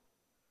olives?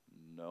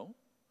 No.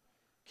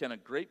 Can a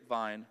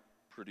grapevine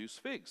produce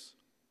figs?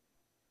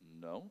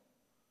 No.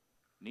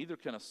 Neither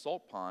can a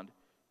salt pond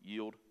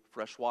yield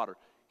fresh water.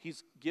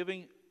 He's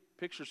giving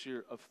pictures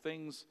here of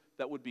things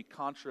that would be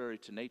contrary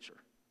to nature.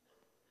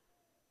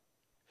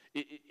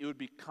 It would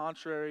be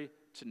contrary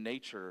to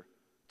nature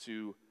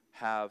to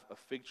have a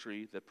fig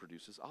tree that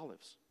produces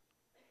olives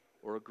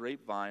or a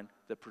grapevine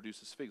that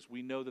produces figs.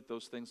 We know that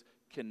those things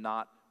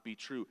cannot be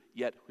true.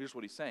 Yet, here's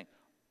what he's saying.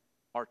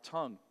 Our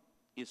tongue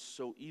is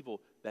so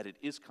evil that it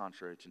is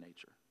contrary to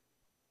nature.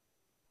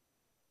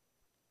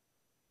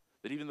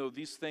 That even though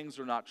these things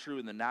are not true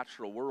in the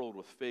natural world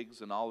with figs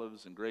and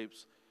olives and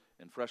grapes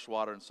and fresh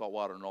water and salt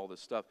water and all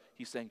this stuff,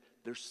 he's saying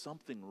there's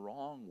something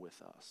wrong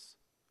with us.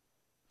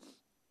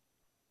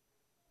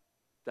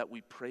 That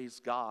we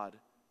praise God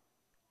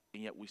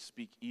and yet we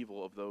speak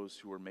evil of those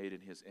who are made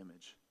in his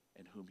image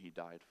and whom he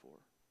died for.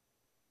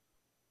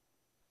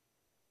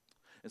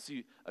 And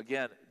see,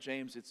 again,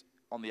 James, it's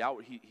on the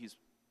outward, he's,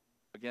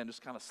 again,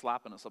 just kind of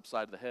slapping us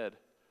upside the head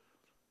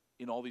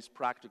in all these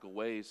practical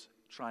ways,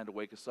 trying to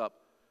wake us up.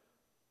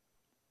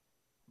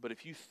 But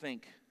if you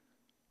think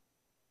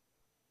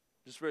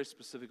just very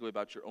specifically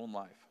about your own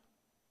life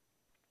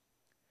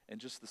and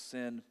just the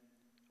sin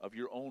of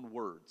your own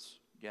words,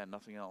 again,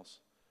 nothing else,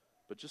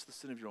 but just the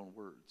sin of your own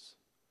words,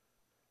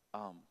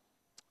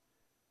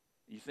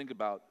 you think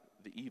about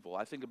the evil.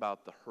 I think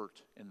about the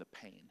hurt and the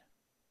pain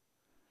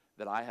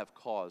that I have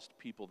caused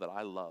people that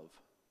I love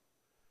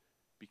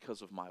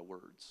because of my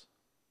words.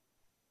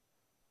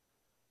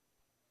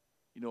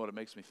 You know what it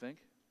makes me think?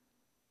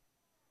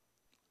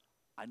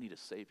 I need a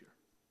Savior.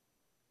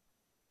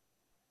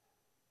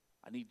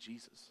 I need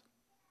Jesus.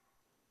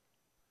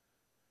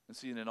 And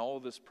see, and in all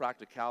this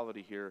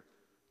practicality here,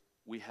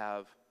 we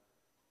have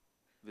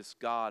this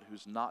God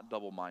who's not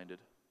double-minded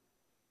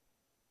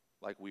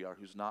like we are,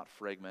 who's not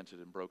fragmented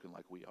and broken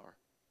like we are.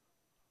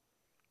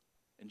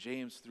 And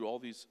James, through all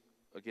these,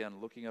 again,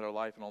 looking at our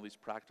life in all these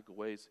practical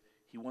ways,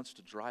 he wants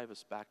to drive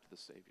us back to the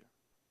Savior.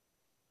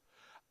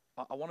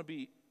 I don't want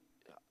to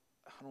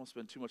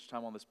spend too much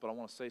time on this, but I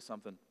want to say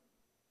something,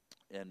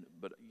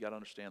 but you got to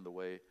understand the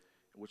way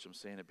in which I'm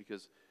saying it,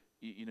 because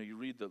you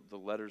read the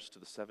letters to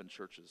the 7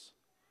 churches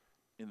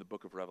in the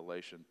book of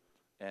Revelation,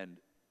 and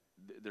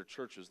they're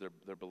churches,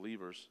 they're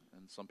believers,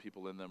 and some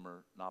people in them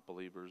are not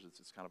believers.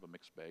 It's kind of a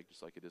mixed bag,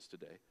 just like it is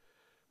today.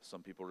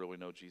 Some people really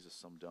know Jesus,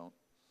 some don't.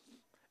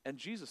 And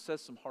Jesus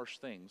says some harsh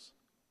things.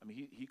 I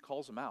mean, he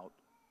calls them out,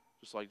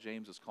 just like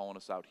James is calling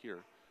us out here.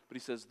 But he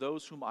says,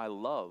 those whom I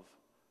love,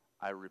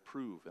 I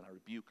reprove, and I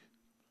rebuke,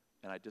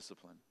 and I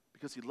discipline,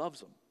 because he loves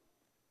them.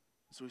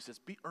 And so he says,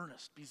 be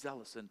earnest, be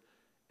zealous,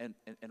 and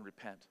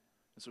repent.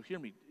 And so hear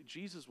me,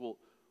 Jesus will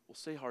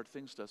say hard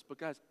things to us. But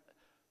guys,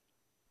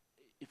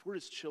 if we're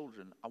his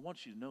children, I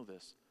want you to know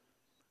this.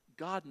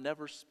 God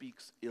never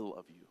speaks ill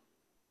of you.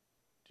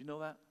 Do you know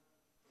that?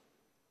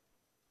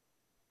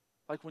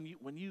 Like when you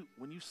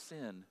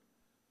sin,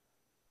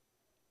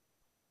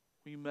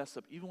 when you mess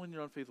up, even when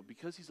you're unfaithful,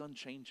 because he's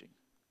unchanging,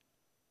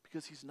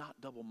 because he's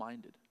not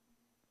double-minded.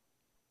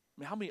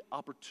 I mean, how many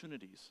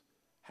opportunities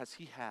has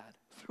he had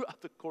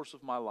throughout the course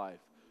of my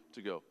life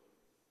to go,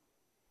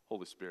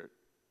 Holy Spirit,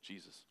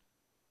 Jesus,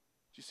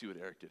 did you see what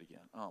Eric did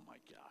again? Oh my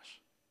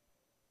gosh,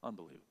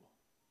 unbelievable.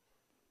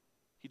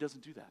 He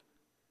doesn't do that.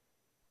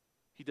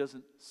 He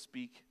doesn't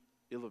speak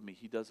ill of me.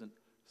 He doesn't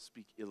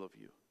speak ill of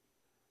you.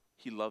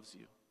 He loves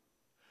you.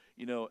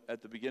 You know,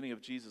 at the beginning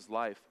of Jesus'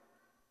 life,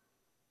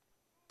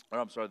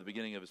 the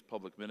beginning of his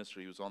public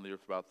ministry, he was on the earth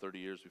for about 30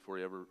 years before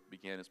he ever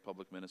began his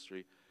public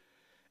ministry.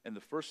 And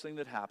the first thing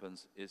that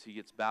happens is he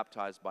gets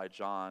baptized by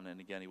John. And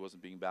again, he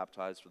wasn't being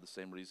baptized for the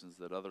same reasons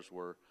that others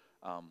were,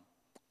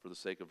 for the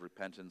sake of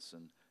repentance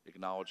and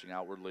acknowledging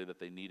outwardly that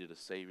they needed a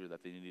Savior,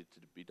 that they needed to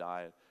be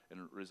died and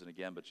risen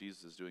again. But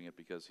Jesus is doing it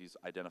because he's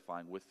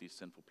identifying with these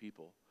sinful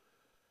people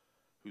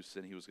whose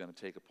sin he was going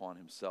to take upon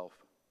himself.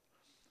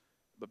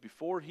 But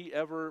before he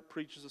ever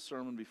preaches a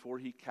sermon, before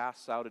he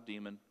casts out a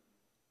demon,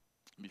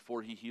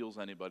 before he heals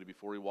anybody,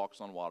 before he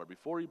walks on water,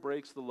 before he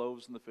breaks the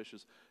loaves and the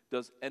fishes,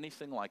 does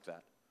anything like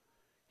that,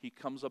 he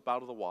comes up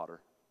out of the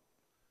water,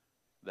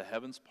 the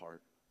heavens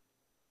part,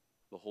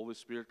 the Holy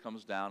Spirit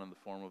comes down in the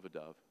form of a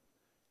dove,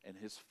 and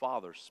his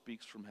Father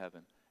speaks from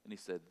heaven, and he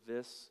says,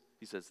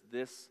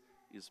 this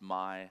is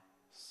my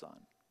Son.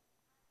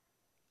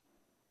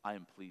 I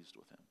am pleased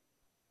with him.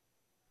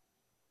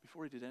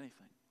 Before he did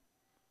anything.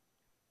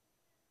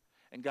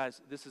 And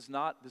guys, this is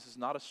not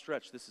a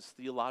stretch. This is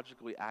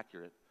theologically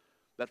accurate.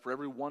 That for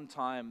every one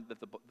time that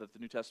the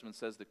New Testament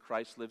says that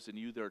Christ lives in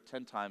you, there are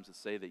 10 times that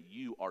say that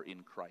you are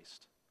in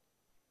Christ.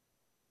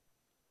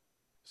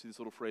 See this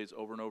little phrase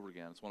over and over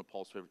again. It's one of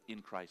Paul's favorite,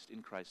 in Christ,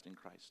 in Christ, in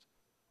Christ.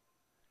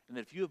 And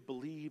that if you have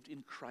believed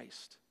in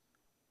Christ,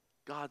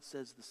 God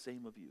says the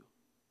same of you.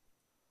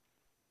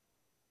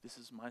 This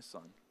is my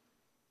son.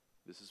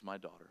 This is my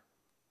daughter.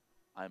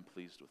 I am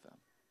pleased with them.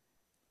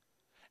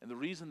 And the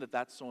reason that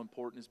that's so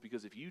important is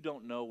because if you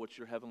don't know what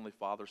your Heavenly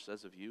Father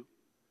says of you,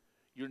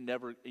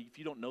 if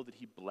you don't know that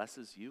he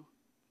blesses you,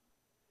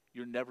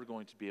 you're never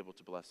going to be able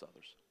to bless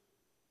others.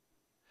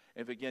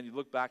 And if again, you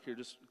look back here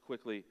just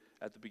quickly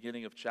at the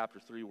beginning of chapter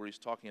 3 where he's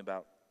talking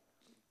about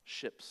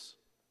ships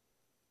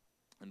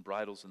and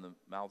bridles in the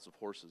mouths of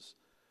horses.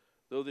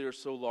 Though they are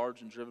so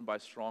large and driven by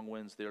strong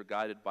winds, they are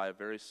guided by a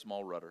very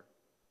small rudder,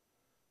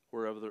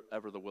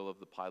 wherever the will of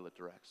the pilot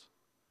directs.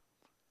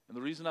 And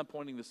the reason I'm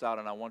pointing this out,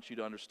 and I want you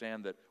to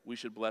understand that we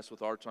should bless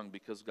with our tongue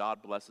because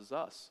God blesses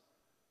us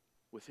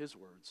with his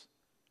words,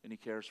 and he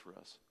cares for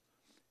us,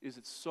 is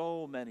that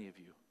so many of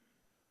you,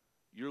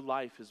 your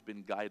life has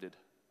been guided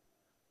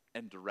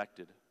and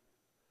directed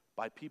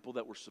by people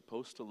that were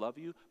supposed to love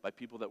you, by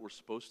people that were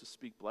supposed to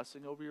speak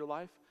blessing over your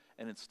life,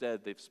 and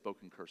instead they've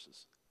spoken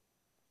curses.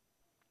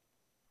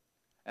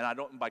 And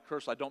by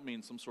curse, I don't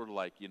mean some sort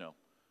of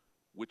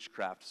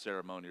witchcraft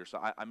ceremony or so.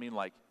 I mean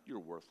like, you're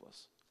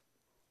worthless.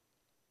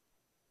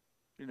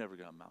 you're never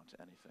going to amount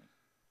to anything.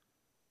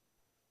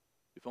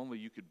 If only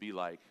you could be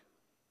like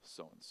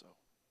so-and-so.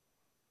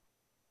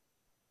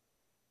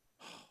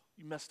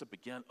 You messed up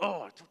again.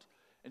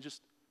 And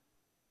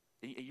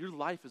your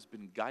life has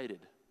been guided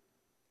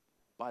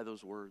by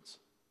those words.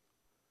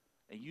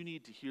 And you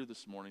need to hear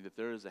this morning that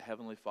there is a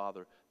heavenly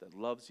Father that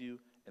loves you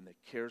and that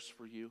cares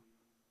for you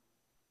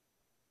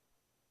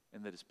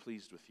and that is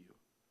pleased with you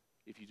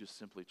if you just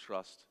simply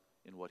trust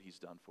in what he's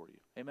done for you.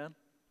 Amen?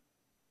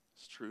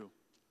 It's true.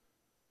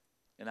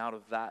 And out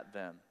of that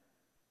then,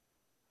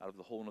 out of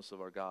the wholeness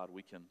of our God,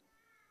 we can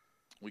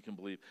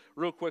believe.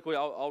 Real quickly,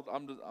 I'm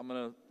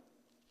going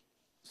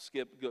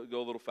to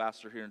go a little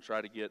faster here and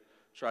try to get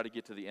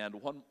to the end.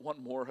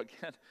 One more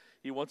again.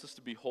 He wants us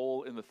to be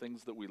whole in the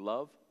things that we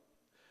love.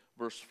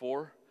 Verse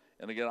 4,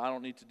 and again, I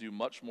don't need to do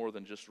much more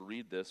than just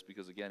read this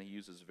because, again, he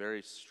uses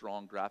very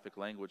strong graphic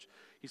language.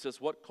 He says,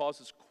 what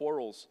causes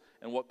quarrels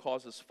and what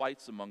causes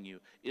fights among you?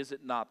 Is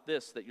it not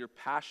this, that your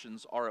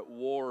passions are at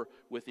war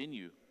within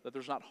you, that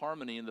there's not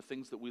harmony in the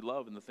things that we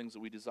love and the things that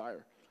we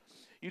desire?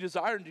 You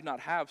desire and do not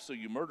have, so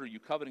you murder. You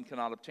covet and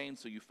cannot obtain,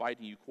 so you fight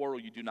and you quarrel.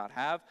 You do not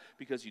have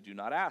because you do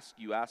not ask.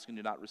 You ask and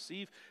do not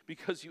receive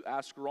because you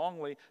ask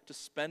wrongly to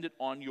spend it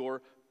on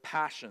your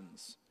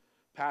passions.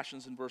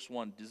 Passions in verse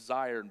 1,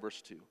 desire in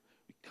verse 2.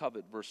 We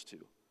covet, verse 2.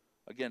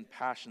 Again,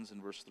 passions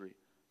in verse 3.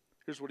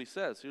 Here's what he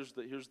says.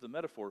 Here's the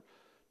metaphor.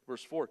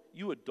 Verse 4,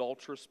 you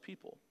adulterous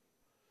people.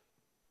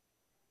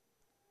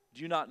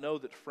 Do you not know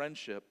that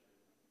friendship,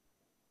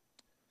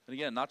 and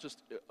again, not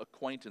just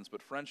acquaintance,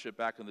 but friendship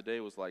back in the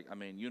day was like,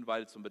 you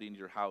invited somebody into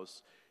your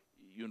house,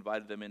 you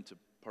invited them in to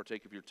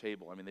partake of your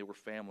table. They were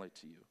family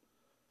to you.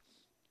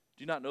 Do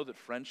you not know that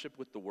friendship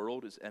with the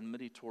world is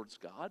enmity towards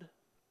God?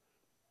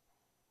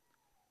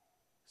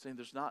 Saying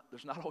there's not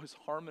always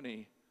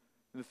harmony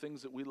in the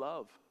things that we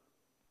love.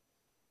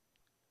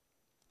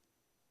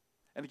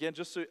 And again,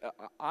 just so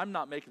I'm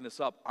not making this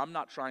up, I'm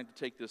not trying to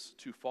take this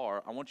too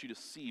far. I want you to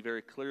see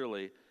very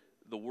clearly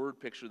the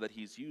word picture that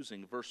he's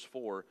using. Verse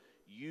 4,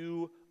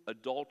 you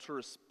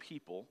adulterous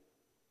people,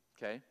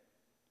 okay?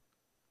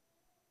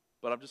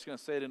 But I'm just going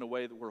to say it in a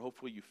way that where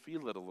hopefully you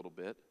feel it a little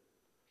bit.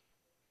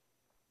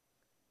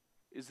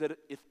 Is that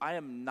if I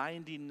am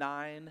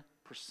 99%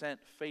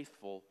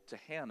 faithful to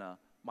Hannah,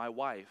 my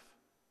wife,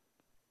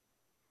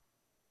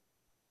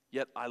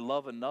 yet I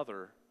love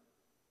another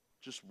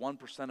just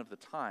 1% of the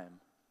time,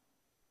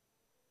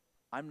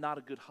 I'm not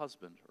a good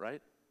husband, right?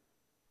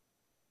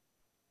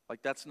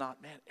 Like that's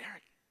not, man,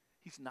 Eric,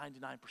 he's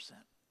 99%.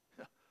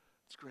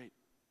 It's great.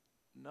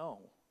 No.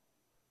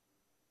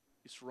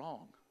 It's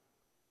wrong.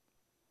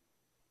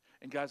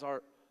 And guys,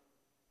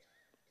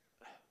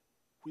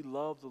 we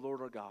love the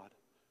Lord our God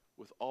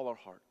with all our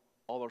heart,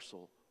 all our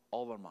soul,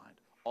 all our mind,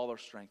 all our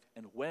strength.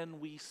 And when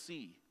we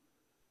see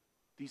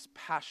these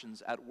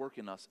passions at work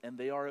in us, and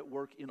they are at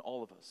work in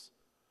all of us,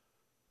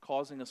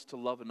 causing us to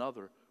love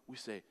another, we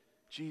say,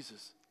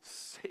 Jesus,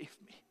 save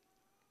me.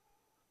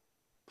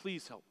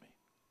 Please help me.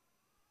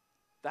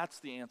 That's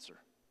the answer.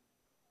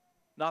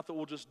 Not that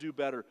we'll just do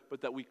better,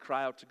 but that we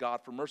cry out to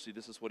God for mercy.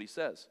 This is what he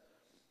says.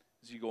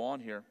 As you go on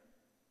here,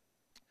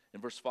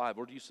 in verse 5,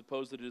 or do you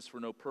suppose that it is for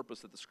no purpose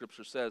that the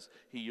scripture says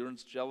he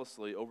yearns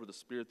jealously over the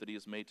spirit that he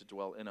has made to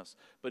dwell in us?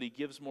 But he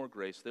gives more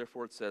grace.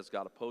 Therefore it says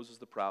God opposes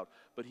the proud,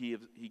 but he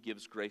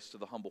gives grace to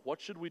the humble. What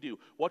should we do?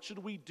 What should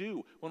we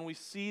do when we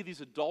see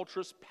these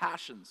adulterous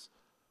passions,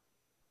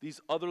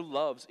 these other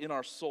loves in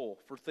our soul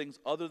for things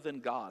other than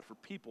God, for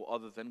people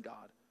other than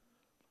God?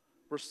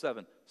 Verse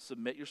 7,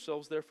 submit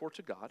yourselves therefore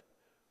to God,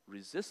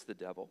 resist the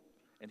devil,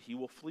 and he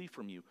will flee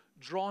from you.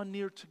 Draw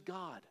near to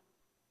God,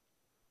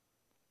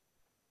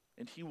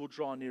 and he will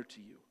draw near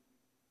to you.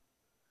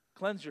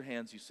 Cleanse your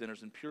hands, you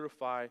sinners, and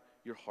purify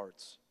your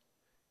hearts,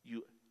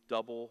 you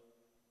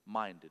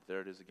double-minded. There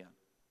it is again.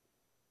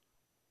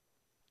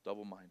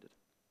 Double-minded.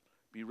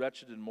 Be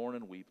wretched and mourn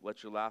and weep.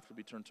 Let your laughter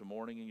be turned to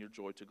mourning and your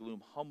joy to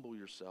gloom. Humble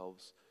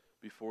yourselves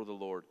before the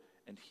Lord,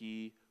 and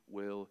he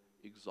will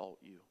exalt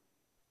you.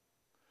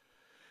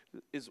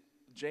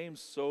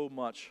 James so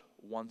much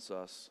wants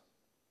us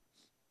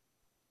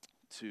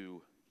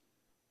to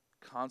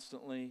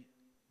constantly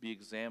be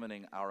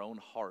examining our own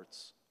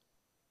hearts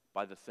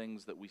by the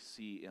things that we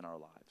see in our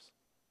lives.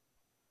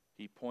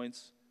 He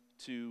points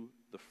to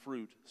the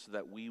fruit so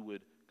that we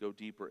would go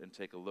deeper and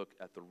take a look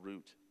at the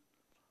root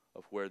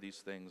of where these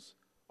things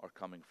are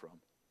coming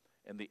from.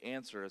 And the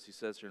answer, as he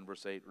says here in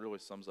verse 8, really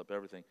sums up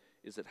everything,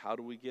 is that how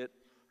do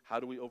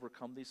we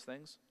overcome these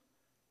things?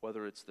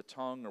 Whether it's the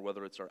tongue or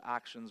whether it's our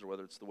actions or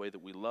whether it's the way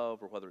that we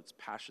love or whether it's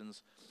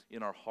passions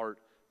in our heart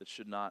that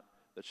should not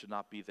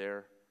be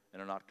there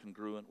and are not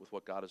congruent with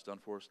what God has done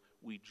for us,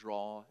 we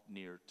draw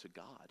near to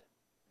God.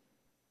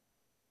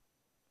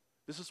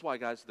 This is why,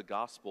 guys, the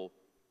gospel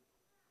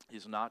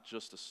is not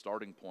just a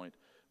starting point,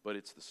 but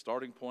it's the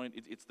starting point,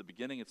 it's the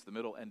beginning, it's the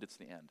middle, and it's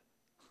the end.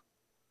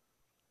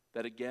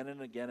 That again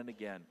and again and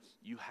again,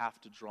 you have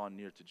to draw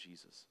near to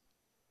Jesus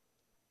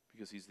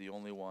because he's the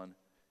only one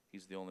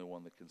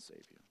that can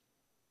save you.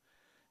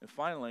 And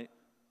finally,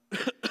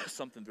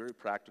 something very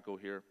practical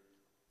here.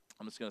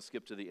 I'm just going to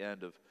skip to the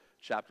end of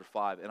chapter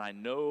 5. And I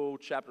know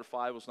chapter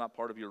 5 was not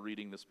part of your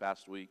reading this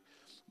past week,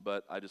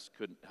 but I just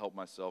couldn't help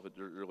myself. It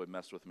really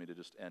messed with me to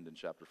just end in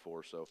chapter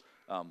 4. So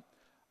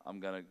I'm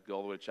going to go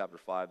all the way to chapter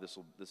 5. This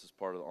is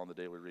part of on the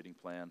daily reading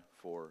plan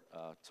for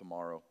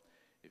tomorrow,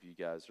 if you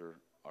guys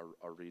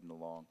are reading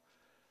along.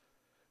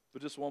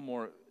 But just one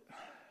more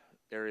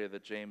area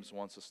that James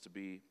wants us to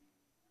be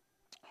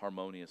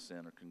harmonious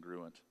in or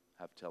congruent,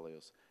 have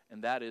teleos,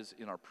 and that is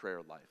in our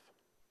prayer life,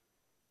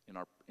 in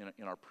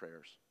our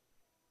prayers.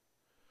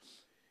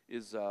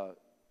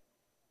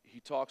 He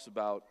talks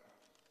about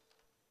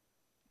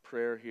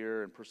prayer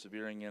here and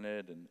persevering in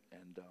it, and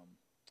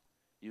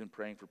even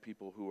praying for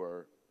people who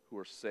are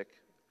sick,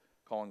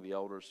 calling the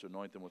elders to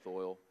anoint them with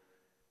oil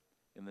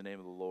in the name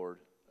of the Lord.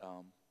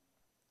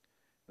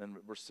 Then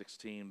verse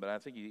 16, but I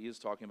think he is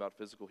talking about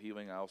physical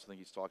healing. I also think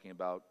he's talking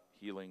about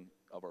healing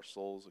of our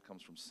souls. It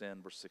comes from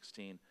sin. Verse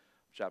 16 of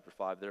chapter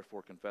 5,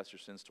 therefore confess your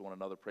sins to one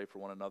another, pray for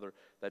one another,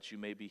 that you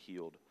may be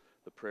healed.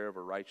 The prayer of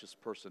a righteous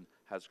person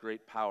has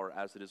great power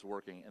as it is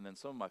working. And then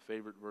some of my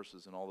favorite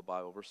verses in all the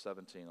Bible, verse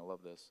 17, I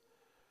love this.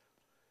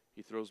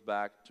 He throws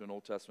back to an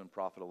Old Testament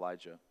prophet,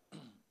 Elijah,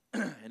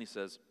 and he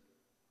says,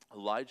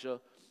 Elijah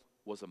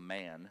was a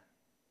man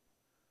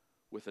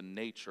with a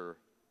nature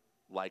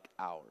like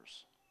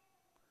ours.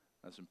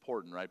 That's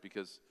important, right?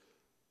 Because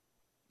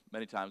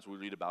many times we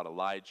read about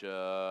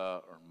Elijah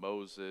or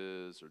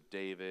Moses or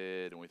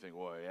David, and we think,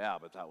 well, yeah,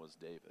 but that was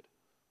David.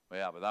 Well,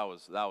 yeah, but that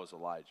was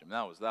Elijah. I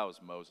mean, that was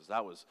Moses.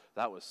 That was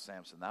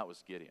Samson. That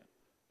was Gideon.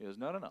 He goes,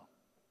 no.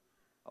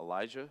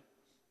 Elijah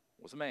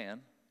was a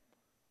man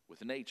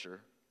with a nature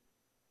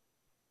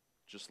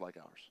just like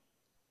ours.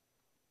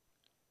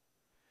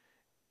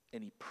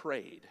 And he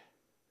prayed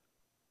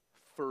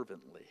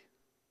fervently,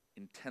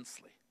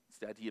 intensely. It's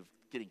the idea of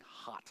getting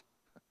hot.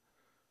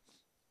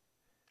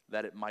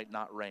 That it might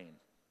not rain.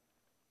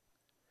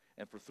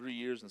 And for 3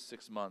 years and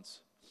 6 months,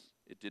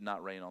 it did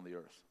not rain on the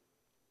earth.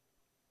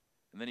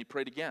 And then he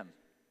prayed again,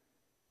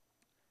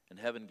 and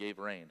heaven gave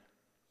rain,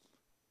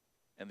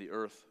 and the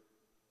earth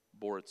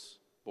bore its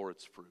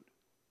fruit.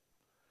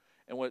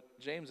 And what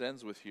James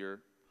ends with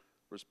here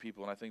for his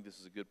people, and I think this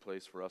is a good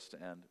place for us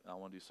to end. I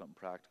want to do something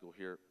practical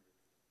here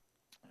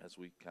as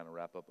we kind of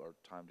wrap up our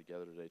time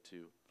together today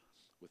too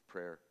with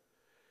prayer.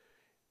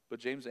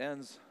 But James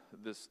ends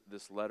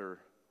this letter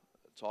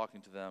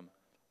talking to them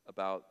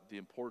about the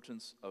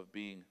importance of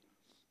being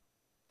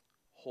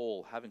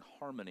whole, having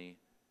harmony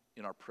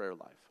in our prayer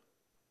life.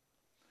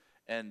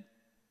 And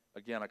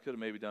again, I could have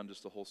maybe done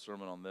just a whole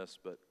sermon on this,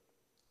 but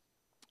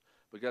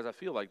guys, I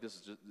feel like this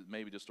is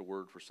maybe just a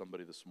word for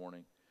somebody this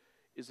morning.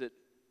 Is that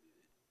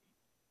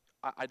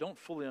I don't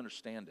fully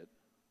understand it,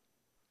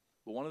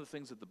 but one of the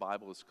things that the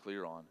Bible is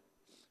clear on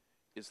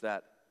is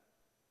that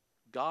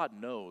God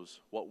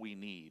knows what we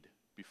need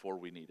before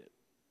we need it,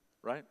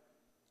 right?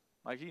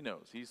 Like he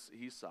knows,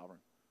 he's sovereign.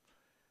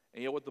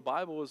 And yet what the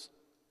Bible is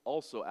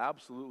also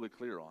absolutely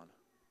clear on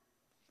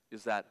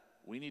is that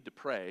we need to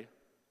pray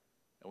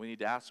and we need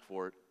to ask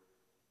for it.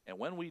 And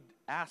when we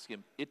ask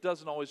him, it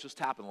doesn't always just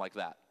happen like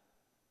that.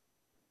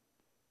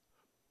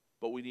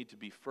 But we need to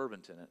be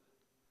fervent in it.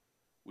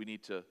 We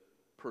need to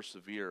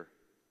persevere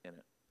in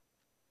it.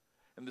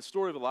 And the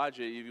story of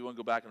Elijah, if you want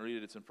to go back and read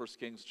it, it's in 1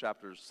 Kings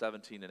chapters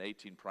 17 and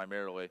 18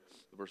 primarily,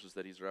 the verses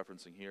that he's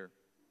referencing here.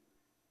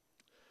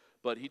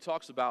 But he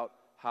talks about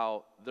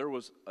how it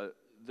was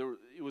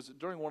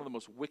during one of the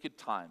most wicked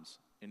times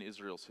in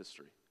Israel's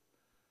history.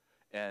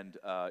 And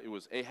it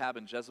was Ahab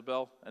and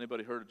Jezebel.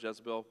 Anybody heard of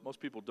Jezebel? Most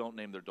people don't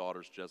name their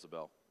daughters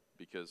Jezebel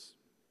because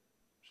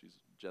she's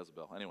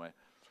Jezebel. Anyway,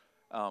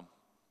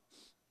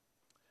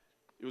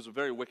 it was a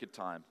very wicked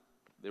time.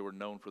 They were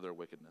known for their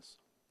wickedness,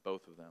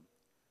 both of them.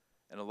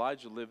 And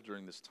Elijah lived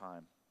during this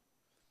time.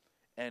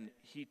 And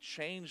he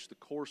changed the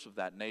course of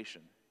that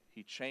nation.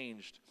 He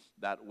changed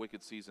that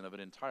wicked season of an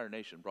entire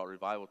nation, brought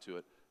revival to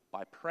it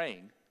by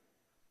praying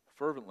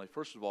fervently,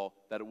 first of all,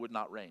 that it would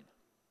not rain,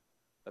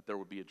 that there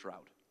would be a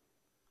drought.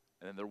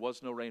 And then there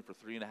was no rain for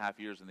 3.5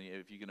 years. And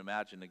if you can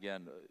imagine,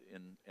 again,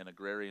 in an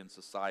agrarian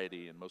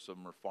society, and most of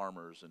them are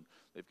farmers, and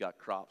they've got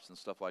crops and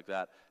stuff like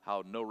that,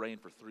 how no rain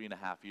for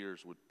 3.5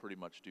 years would pretty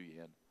much do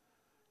you in.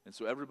 And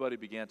so everybody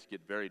began to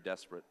get very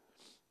desperate.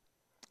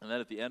 And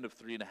then at the end of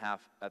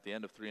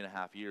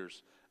 3.5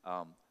 years,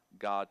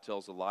 God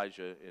tells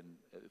Elijah in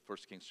 1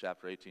 Kings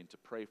chapter 18 to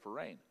pray for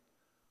rain.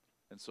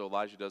 And so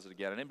Elijah does it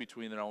again. And in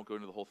between there, I won't go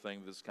into the whole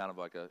thing. This is kind of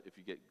like if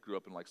you grew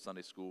up in like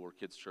Sunday school or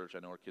kids' church, I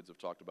know our kids have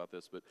talked about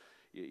this, but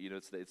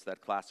it's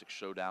that classic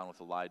showdown with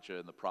Elijah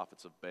and the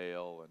prophets of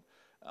Baal. And,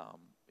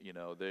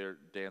 they're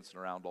dancing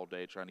around all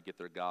day trying to get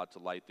their God to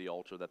light the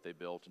altar that they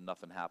built, and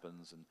nothing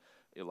happens. And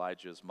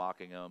Elijah is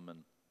mocking them.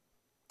 And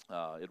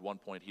at one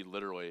point, he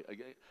literally,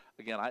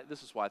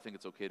 this is why I think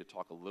it's okay to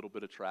talk a little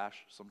bit of trash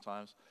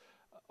sometimes,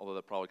 although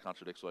that probably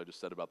contradicts what I just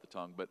said about the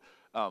tongue. But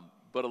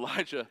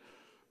Elijah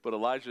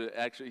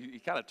actually, he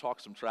kind of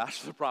talks some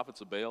trash to the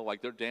prophets of Baal,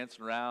 like they're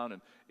dancing around,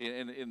 and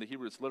in the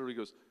Hebrew, it's literally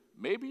goes,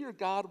 maybe your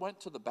God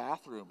went to the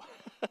bathroom.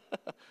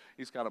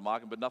 He's kind of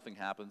mocking, but nothing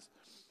happens.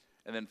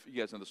 And then you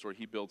guys know the story.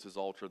 He builds his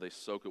altar. They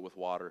soak it with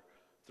water.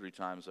 3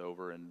 times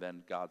over, and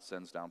then God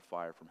sends down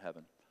fire from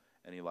heaven,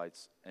 and he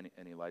lights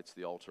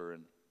the altar,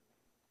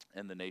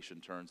 and the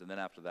nation turns. And then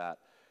after that,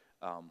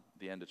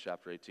 the end of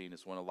chapter 18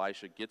 is when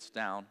Elisha gets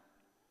down,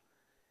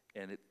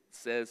 and it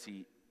says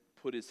he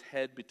put his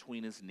head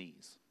between his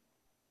knees,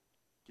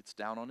 gets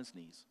down on his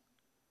knees,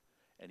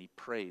 and he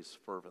prays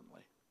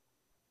fervently.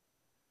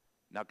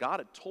 Now, God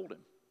had told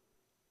him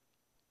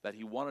that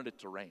he wanted it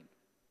to rain,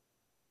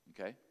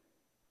 okay?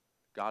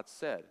 God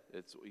said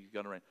it's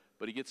going to rain.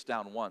 But he gets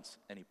down once,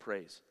 and he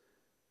prays.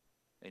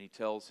 And he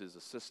tells his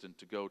assistant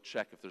to go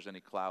check if there's any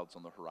clouds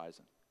on the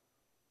horizon.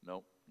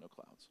 Nope, no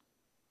clouds.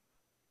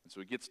 And so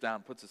he gets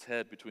down, puts his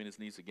head between his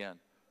knees again.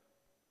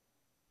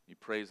 He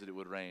prays that it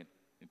would rain.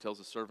 He tells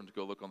his servant to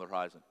go look on the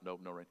horizon.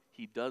 Nope, no rain.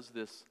 He does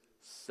this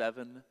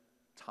 7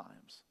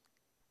 times.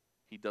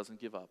 He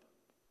doesn't give up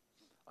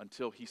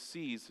until he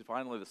sees,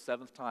 finally the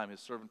 7th time,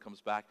 his servant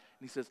comes back,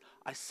 and he says,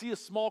 I see a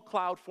small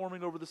cloud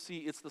forming over the sea.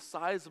 It's the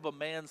size of a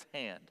man's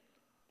hand,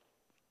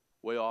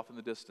 way off in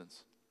the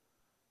distance.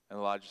 And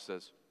Elijah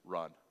says,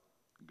 run,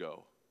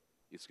 go.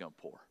 It's going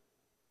to pour.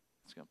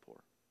 It's going to pour.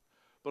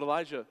 But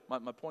Elijah,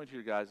 my point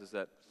here, guys, is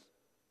that,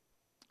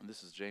 and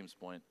this is James'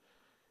 point,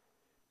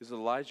 is that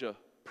Elijah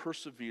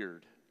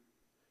persevered.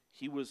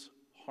 He was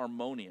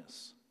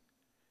harmonious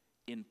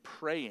in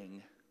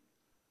praying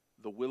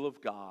the will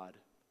of God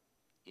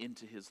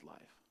into his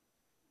life.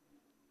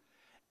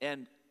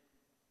 And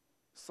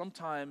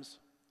sometimes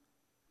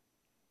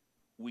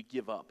we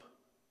give up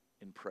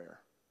in prayer.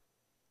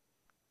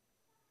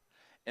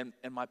 And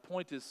my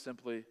point is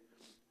simply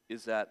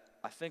is that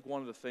I think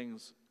one of the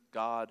things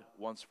God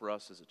wants for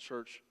us as a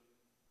church,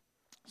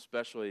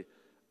 especially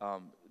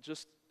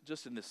just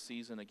in this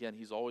season, again,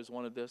 he's always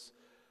wanted this,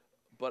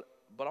 but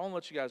I want to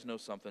let you guys know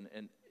something,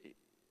 and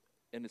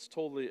it's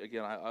totally,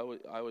 again, I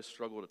always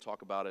struggle to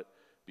talk about it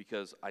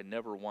because I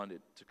never want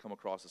it to come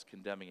across as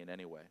condemning in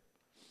any way.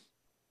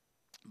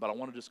 But I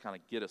want to just kind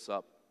of get us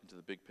up into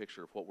the big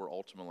picture of what we're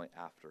ultimately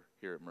after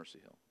here at Mercy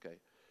Hill, okay?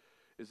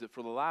 Is that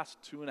for the last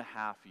 2.5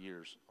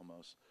 years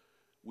almost,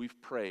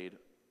 we've prayed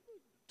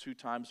 2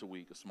 times a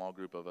week, a small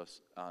group of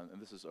us,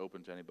 and this is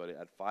open to anybody,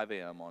 at 5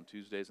 a.m. on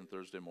Tuesdays and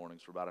Thursday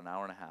mornings for about an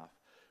hour and a half.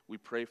 We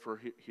pray for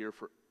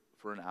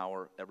an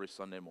hour every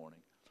Sunday morning.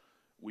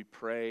 We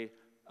pray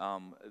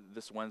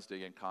this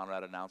Wednesday, and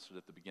Conrad announced it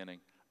at the beginning.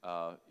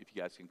 If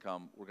you guys can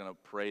come, we're going to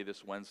pray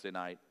this Wednesday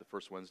night, the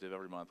first Wednesday of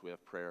every month. We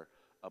have prayer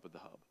up at the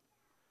hub.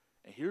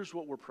 And here's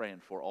what we're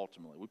praying for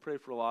ultimately. We pray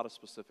for a lot of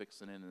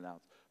specifics and in and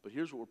outs, but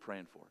here's what we're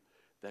praying for: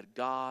 that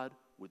God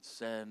would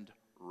send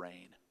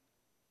rain.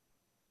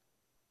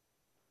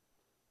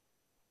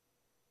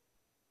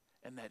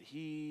 And that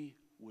he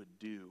would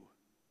do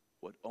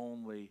what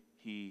only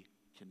he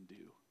can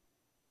do.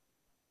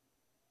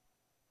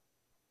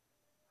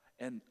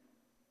 And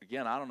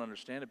again, I don't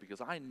understand it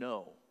because I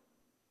know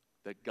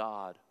that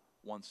God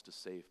wants to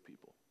save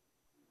people.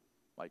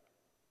 Like,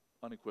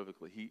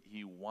 unequivocally,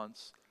 he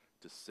wants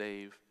to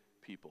save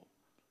people.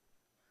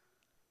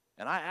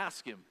 And I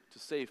ask him to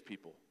save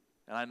people.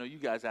 And I know you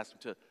guys ask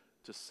him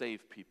to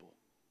save people.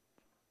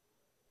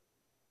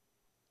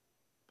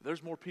 But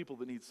there's more people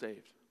that need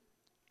saved.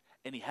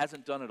 And he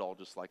hasn't done it all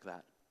just like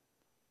that.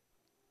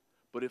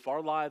 But if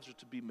our lives are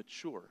to be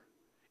mature,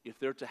 if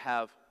they're to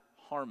have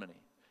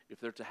harmony, if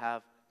they're to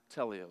have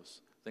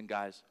teleos, then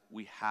guys,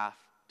 we have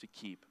to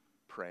keep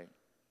praying.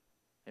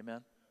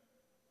 Amen?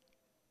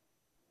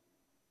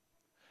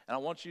 And I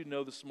want you to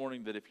know this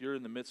morning that if you're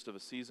in the midst of a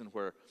season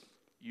where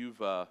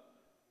you've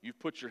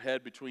put your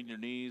head between your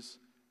knees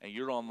and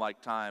you're on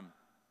like time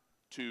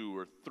 2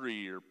 or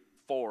 3 or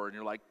 4, and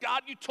you're like,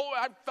 God, you told me,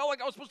 I felt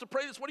like I was supposed to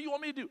pray this. What do you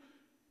want me to do?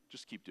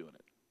 Just keep doing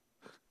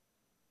it.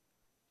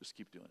 Just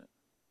keep doing it.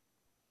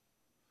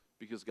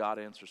 Because God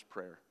answers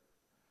prayer.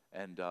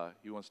 And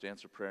he wants to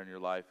answer prayer in your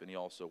life, and he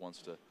also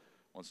wants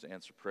to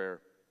answer prayer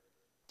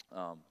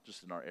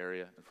just in our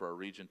area and for our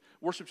region.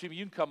 Worship team,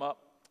 you can come up,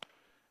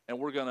 and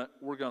we're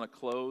gonna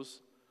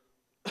close.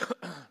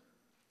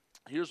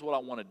 Here's what I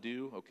want to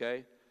do,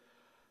 okay?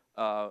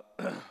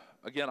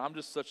 Again, I'm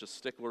just such a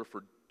stickler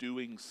for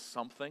doing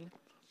something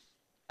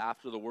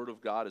after the Word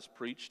of God is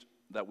preached,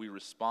 that we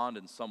respond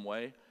in some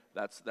way.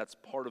 That's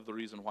part of the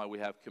reason why we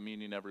have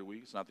communion every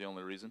week. It's not the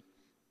only reason.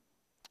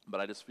 But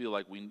I just feel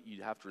like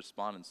you have to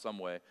respond in some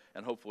way.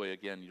 And hopefully,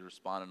 again, you're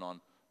responding on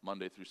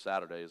Monday through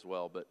Saturday as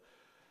well. But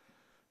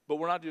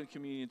we're not doing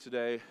communion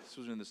today. This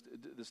was in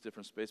this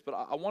different space. But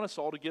I want us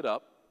all to get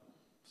up.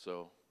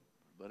 So,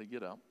 everybody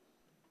get up.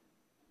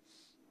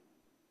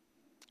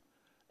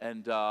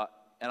 And I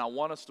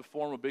want us to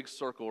form a big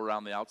circle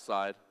around the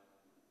outside.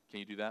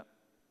 Can you do that?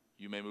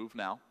 You may move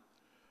now.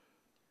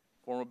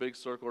 Form a big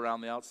circle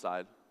around the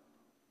outside.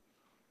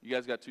 You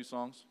guys got 2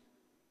 songs?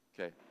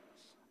 Okay.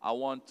 I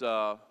want